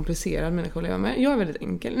en väldigt komplicerad människa att leva med. Jag är väldigt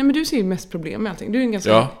enkel. Nej, men du ser ju mest problem med allting. Du är en ganska...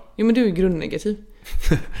 Ja. Jo, men du är grundnegativ.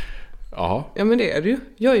 Ja. Ja, men det är du ju.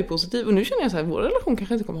 Jag är positiv. Och nu känner jag så här, vår relation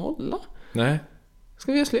kanske inte kommer hålla. Nej.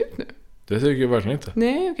 Ska vi göra slut nu? Det tycker jag verkligen inte.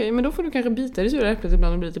 Nej, okej. Men då får du kanske bita det sura äpplet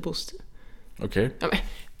ibland och bli lite positiv. Okej. Ja, men,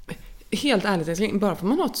 helt ärligt, älskling, bara för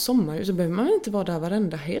man har ett sommarhus så behöver man väl inte vara där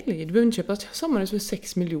varenda helg. Du behöver inte köpa ett sommarhus för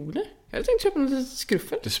 6 miljoner. Jag hade tänkt köpa något litet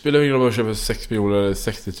skruffel. Det spelar ingen roll om jag köper 6 miljoner eller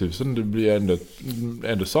 60 000. Det blir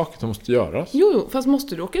ändå saker som måste göras. Jo, fast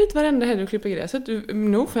måste du åka dit varenda helg och klippa gräset?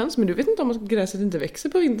 No offense, men du vet inte om att gräset inte växer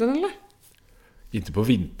på vintern, eller? Inte på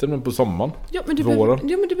vintern, men på sommaren. Ja, men du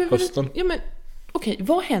våren, hösten. Ja, men okej,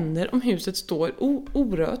 vad händer om huset står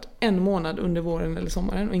orört en månad under våren eller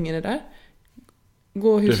sommaren och ingen är där?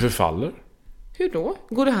 Det förfaller. Hur då?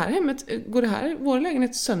 Går det här vår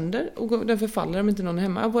lägenhet sönder och den förfaller om inte någon är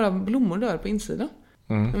hemma? Våra blommor dör på insidan.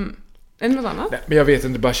 Är det något annat? Nej, men jag vet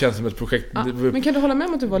inte, det bara känns som ett projekt. Ja, men kan du hålla med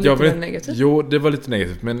om att du var lite negativ? Jo, det var lite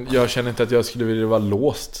negativt. Men jag känner inte att jag skulle vilja vara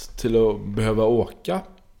låst till att behöva åka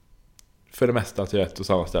för det mesta till ett och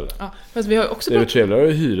samma ställe. Ja, fast vi har också det är trevligare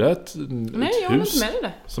att hyra ett jag hus med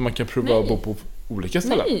det. som man kan prova att bo på olika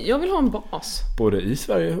ställen. Nej, jag vill ha en bas. Både i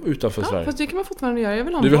Sverige och utanför Sverige. Fast det kan man fortfarande göra. Jag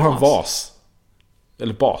vill ha en Du vill bas. ha en vas?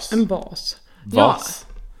 Eller bas? En bas. Vas.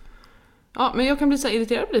 Ja, men jag kan bli så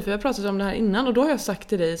irriterad på dig, för jag pratade om det här innan och då har jag sagt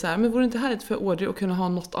till dig så här: men vore det inte härligt för Audrey att kunna ha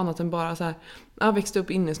något annat än bara så här, jag växte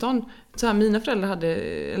upp i innerstan. Så här, mina föräldrar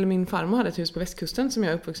eller min farmor hade ett hus på västkusten som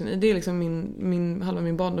jag är uppvuxen i. Det är liksom halva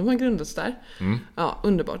min barndom har grundats där. Ja,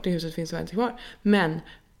 underbart. Det huset finns väl inte kvar. Men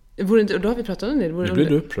vore inte, och då har vi pratat om det. Nu blir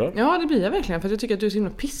du upprörd. Ja, det blir jag verkligen, för jag tycker att du är så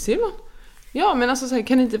himla pissig ibland. Ja, men alltså så här,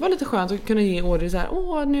 kan det inte vara lite skönt att kunna ge Audrey så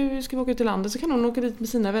här: nu ska vi åka ut till landet, så kan hon åka dit med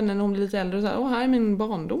sina vänner när hon blir lite äldre och så här: här är min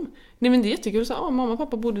barndom. Nej, men det är jättekul så här, mamma och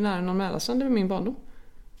pappa bodde nära någon Mälarstrand, det var min barndom.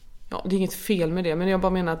 Ja, det är inget fel med det, men jag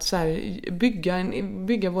bara menar att så här,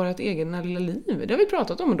 bygga vårt egna lilla liv. Det har vi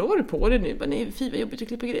pratat om och då var du på det nu. Bara, nej, fy vad jobbigt att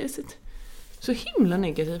klippa gräset. Så himla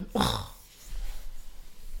negativ.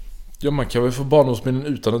 Ja, man kan väl få barndomsminnen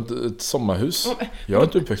utan ett sommarhus. Jag är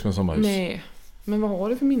inte uppväxt med sommarhus. Nej, men vad har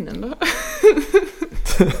du för minnen då?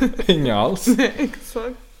 Inga alls. Nej,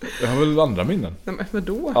 exakt. Jag har väl andra minnen. Nej, men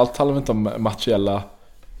vadå? Allt handlar inte om materiella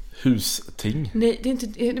husting. Nej, det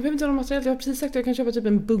behöver inte vara materiellt. Jag har precis sagt att jag kan köpa typ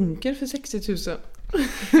en bunker för 60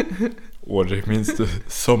 000. Det minns du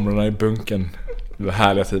somrarna i bunkern. Det var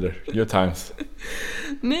härliga tider. Good times.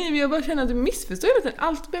 Nej, men jag bara känner att du missförstår det.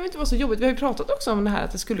 Allt behöver inte vara så jobbigt. Vi har ju pratat också om det här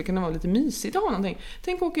att det skulle kunna vara lite mysigt att ha någonting.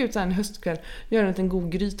 Tänk åka ut så här en höstkväll, göra en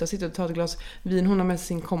god gryta, sitta och ta ett glas vin, hon har med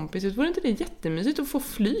sin kompis. Vore inte det jättemysigt att få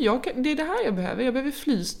fly? Det är det här jag behöver. Jag behöver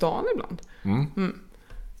fly stan ibland.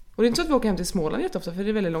 Och det är inte så att vi åker hem till Småland jätteofta, för det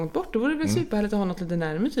är väldigt långt bort. Då vore det väl superhärligt att ha något lite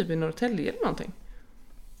närmare, typ i Norrtälje eller någonting.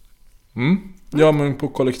 Ja, men på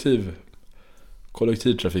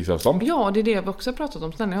kollektivtrafiksavstånd. Ja, det är det jag också har pratat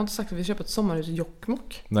om. Snälla, jag har inte sagt att vi köper ett sommarhus i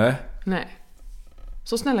Jokkmokk. Nej.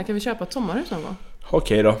 Så snälla, kan vi köpa ett sommarhus någon gång?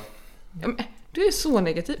 Okej då. Ja, men, du är så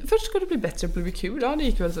negativ. Först ska det bli bättre och bli kul. Ja, det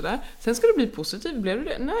gick väl sådär. Sen ska det bli positiv. Blev du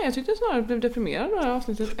det? Nej, jag tyckte snarare att du blev deprimerad några här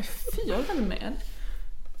avsnittet. Fy, jag är med.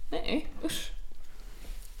 Nej, usch.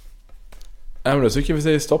 Men då tycker vi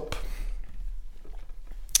säger stopp.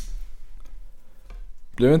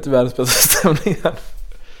 Blev inte världens bästa stämning här?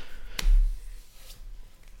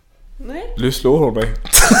 Nej. Du slår hon mig.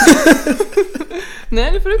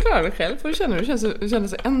 Nej, det får du klara dig själv. För du känner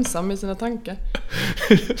sig ensam med sina tankar.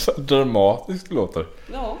 Så dramatiskt låter.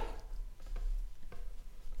 Ja.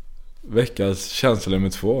 Veckans känsla nummer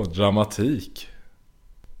 2. Dramatik.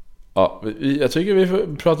 Ja, jag tycker vi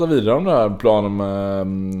får prata vidare om den här planen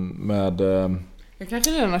med jag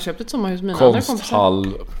kanske redan har köpt ett sommarhus med mina andra kompisar.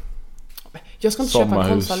 Konsthall. Jag ska inte köpa en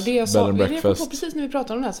konsthall. Det jag sa, precis när vi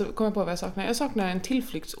pratade om det här så kom jag på vad jag saknar. Jag saknar en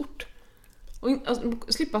tillflyktsort. Och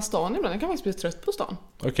slippa stan ibland. Jag kan faktiskt bli trött på stan.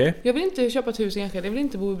 Okej. Jag vill inte köpa ett hus i Enskede. Jag vill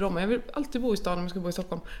inte bo i Bromma. Jag vill alltid bo i stan om jag ska bo i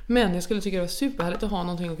Stockholm. Men jag skulle tycka det var superhärligt att ha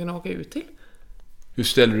någonting att kunna åka ut till. Hur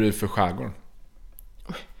ställer du dig för skärgården?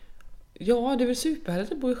 Ja, det är väl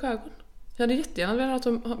superhärligt att bo i skärgården. Jag hade jättegärna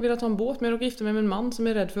velat ha en båt, men jag råkar gifta mig med en man som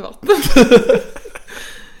är rädd för vatten.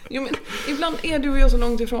 Jo, men ibland är du och jag så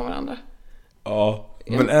långt ifrån varandra. Ja,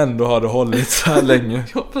 men ändå har det hållit så här länge.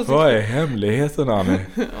 Vad är hemligheten, Annie?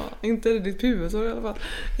 Ja, inte är det ditt huvud så i alla fall.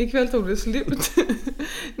 Ikväll tog det slut.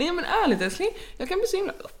 Nej, men ärligt älskling, jag kan bli så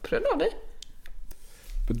himla upprörd av dig.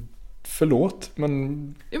 Förlåt,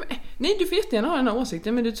 men... Ja, men nej, du får jättegärna ha den här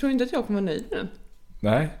åsikten, men du tror inte att jag kommer vara nöjd med den.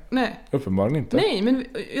 Nej, uppenbarligen inte. Nej, men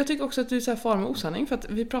jag tycker också att du är så här far med osanning, för att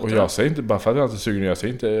vi pratar. Och jag säger inte, bara för att jag inte är sugen, jag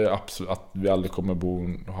säger inte absolut att vi aldrig kommer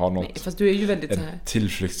ha något. Nej, fast du är ju väldigt så här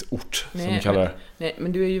tillflyktsort, nej, som vi kallar det. Nej,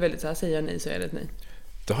 men du är ju väldigt så här, säger jag nej så är det ett nej.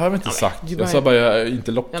 Det har jag inte sagt. Jag sa bara jag är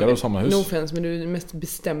inte lockad av samma hus. No offense, men du är den mest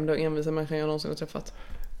bestämda och envisa människan jag någonsin har träffat.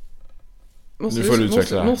 Nu får du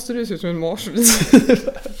utveckla det här. Måste du se ut som en marsvin?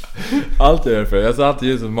 Allt är därför. Jag ser alltid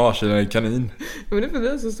ut som marsvin eller kanin. Men det är för att du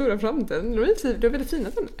har så stora framtänder. Du har väldigt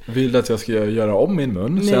fina tänder. Vill du att jag ska göra om min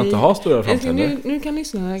mun så jag inte har stora framtänder? Nu kan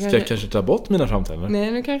lyssnarna... Ska jag kanske ta bort mina framtänder?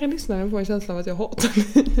 Nej, nu kanske lyssnarna får en känsla av att jag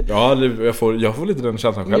hatar dig. Ja, jag får lite den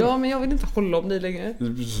känslan själv. Ja, men jag vill inte hålla om dig längre. Du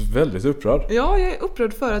är väldigt upprörd. Ja, jag är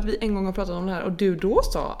upprörd för att vi en gång har pratat om det här och du då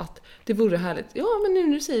sa att det vore härligt. Ja, men nu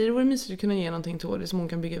när du säger det vore mysigt att kunna ge någonting till Audrey som hon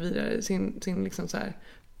kan bygga vidare sin liksom så här,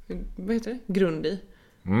 vad heter det? Grund i.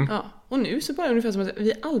 Ja, och nu så bara ungefär som att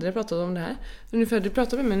vi aldrig har pratat om det här. Ungefär, du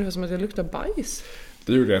pratar med mig ungefär som att jag luktar bajs.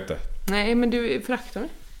 Det gjorde jag inte. Nej, men du föraktar mig.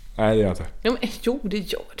 Nej, det gör jag inte. Ja, men jo, det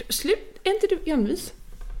gör du. Slut, är inte du envis?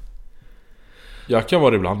 Jag kan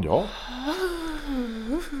vara det ibland, ja.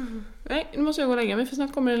 Nej, nu måste jag gå och lägga mig för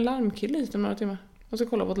snart kommer en larmkille hit om några timmar. Jag ska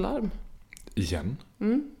kolla på ett larm. Igen?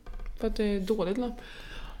 För att det är dåligt larm.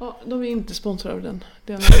 Ja, de är inte sponsrade av den.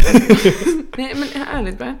 Nej, men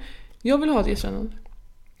ärligt bara. Jag vill ha ett erkännande.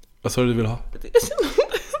 Vad sa du vill ha? Ett erkännande.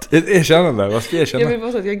 Ett erkännande? Vad ska jag erkänna? Jag vill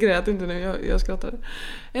bara säga att jag grät inte nu, jag skrattade.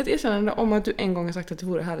 Ett erkännande om att du en gång har sagt att det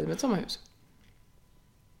vore härligt med ett sommarhus.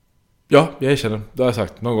 Ja, jag erkänner. Det har jag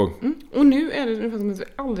sagt någon gång. Och nu är det ungefär som att vi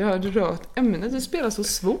aldrig har rört ämnet. Du spelar så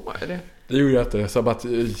svår. Det gjorde jag inte. Jag sa bara att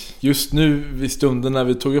just nu vid stunden när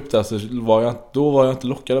vi tog upp det här så var jag inte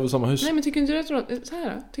lockad över sommarhus. Nej, men tycker inte du det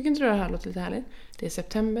här låter lite härligt? Det är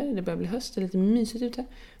september, det börjar bli höst, det är lite mysigt ute.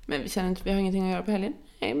 Men vi känner inte, vi har ingenting att göra på helgen.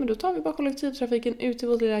 Nej, men då tar vi bara kollektivtrafiken ut till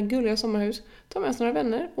vårt lilla gulliga sommarhus. Tar med oss några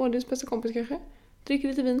vänner, Audreys bästa kompis kanske. Dricker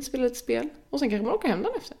lite vin, spelar lite spel. Och sen kanske man åker hem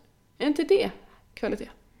dagen efter. Är inte det kvalitet?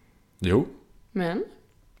 Jo. Men?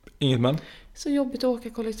 Inget men. Så jobbigt att åka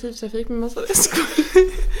kollektivtrafik med massa väskor.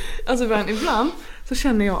 Alltså ibland så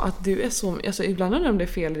känner jag att du är så... Alltså ibland undrar om det är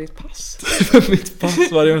fel i ditt pass. Mitt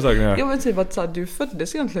pass var det en sak nu. Ja, men typ att så här, du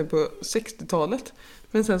föddes egentligen på 60-talet.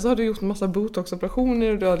 Men sen så har du gjort en massa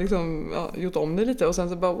botoxoperationer och du har liksom gjort om det lite. Och sen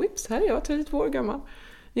så bara, whips, här är jag 32 år gammal.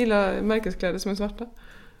 Gillar märkeskläder som är svarta.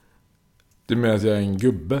 Du menar att jag är en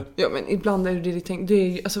gubbe? Ja, men ibland är det tänkt. Det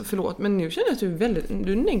är, alltså förlåt, men nu känner jag att du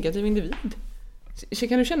är en negativ individ.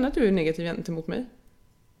 Kan du känna att du är negativ gentemot mig?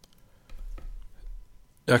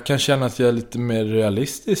 Jag kan känna att jag är lite mer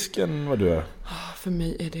realistisk än vad du är. För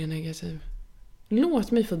mig är det negativ.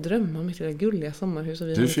 Låt mig få drömma om mitt lilla gulliga sommarhus. Och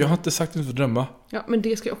Jag har inte sagt att du får drömma. Ja, men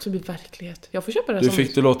det ska också bli verklighet. Jag får köpa det. Du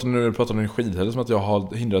fick det låta när du pratade om din skidhelg som att jag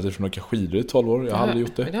har hindrat dig från att åka skidor i 12 år. Jag har aldrig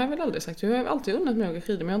gjort det. Det har jag väl aldrig sagt. Jag har alltid unnat mig att åka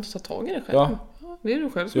skidor, men jag har inte tagit tag i det själv. Ja. Det är du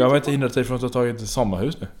själv som jag har inte hindrat dig från att ta tag i ett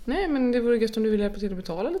sommarhus nu. Nej, men det vore gött om du ville hjälpa till att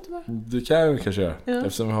betala lite bara. Det kan jag kanske göra. Ja.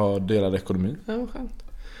 Eftersom vi har delad ekonomi. Ja, vad skönt.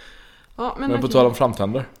 Ja, men på tal om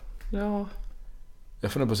framtänder. Ja.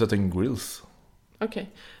 Jag funderar på att sätta in grills. Okej.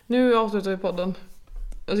 Nu avslutar vi podden.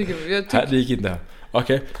 Det gick inte här.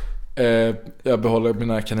 Okej. Jag behåller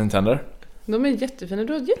mina kanintänder. De är jättefina.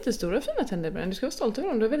 Du har jättestora fina tänder, Brian. Du ska vara stolt över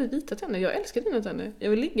dem. Du har väldigt vita tänder. Jag älskar dina tänder. Jag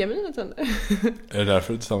vill ligga med dina tänder. Är det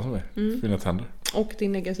därför du är tillsammans med mig? Mina tänder. Och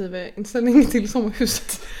din negativa inställning till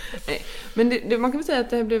sommarhuset. Nej. Men man kan väl säga att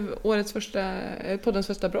det här blev poddens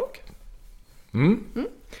första bråk.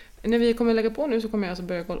 När vi kommer lägga på nu så kommer jag alltså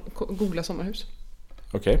börja googla sommarhus.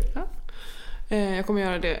 Okej. Ja. Jag kommer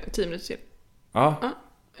göra det 10 minuter till. Ja.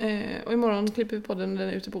 Och imorgon klipper vi podden, den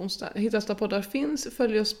är ute på onsdag. Hittas där poddar finns.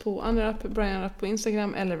 Följ oss på andra app, Brian Rapp på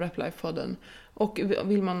Instagram eller Raplife-podden. Och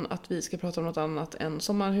vill man att vi ska prata om något annat än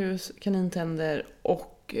sommarhus, kanintänder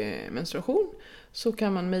och menstruation så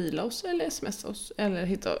kan man mejla oss eller smsa oss eller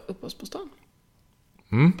hitta upp oss på stan.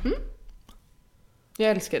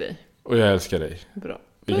 Jag älskar dig. Och jag älskar dig. Bra.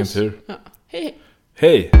 Vilken tur. Ja. Hej.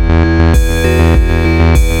 Hej.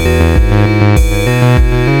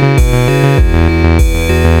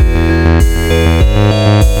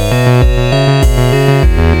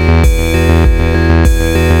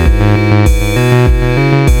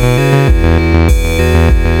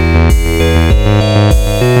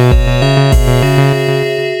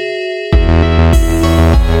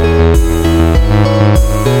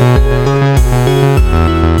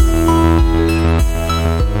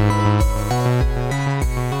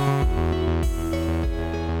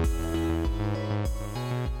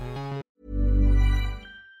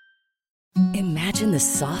 Imagine the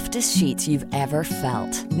softest sheets you've ever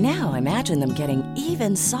felt. Now imagine them getting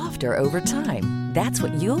even softer over time. That's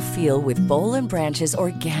what you'll feel with Boll & Branch's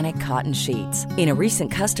organic cotton sheets. In a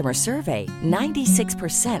recent customer survey,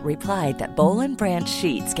 96% replied that Boll & Branch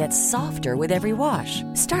sheets get softer with every wash.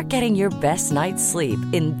 Start getting your best night's sleep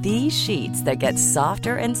in these sheets that get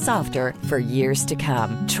softer and softer for years to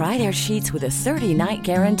come. Try their sheets with a 30-night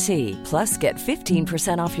guarantee. Plus, get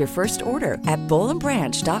 15% off your first order at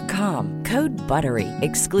bollandbranch.com. Code BUTTERY.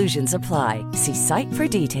 Exclusions apply. See site for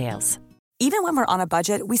details. Even when we're on a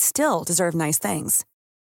budget, we still deserve nice things.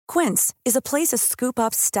 Quince is a place to scoop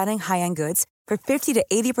up stunning high-end goods for 50 to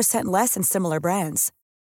 80% less than similar brands.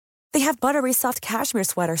 They have buttery soft cashmere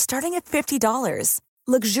sweaters starting at $50,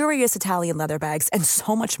 luxurious Italian leather bags, and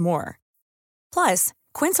so much more. Plus,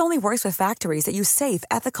 Quince only works with factories that use safe,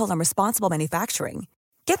 ethical, and responsible manufacturing.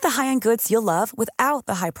 Get the high-end goods you'll love without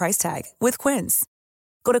the high price tag with Quince.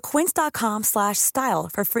 Go to quince.com/style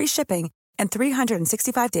for free shipping and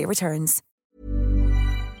 365-day returns.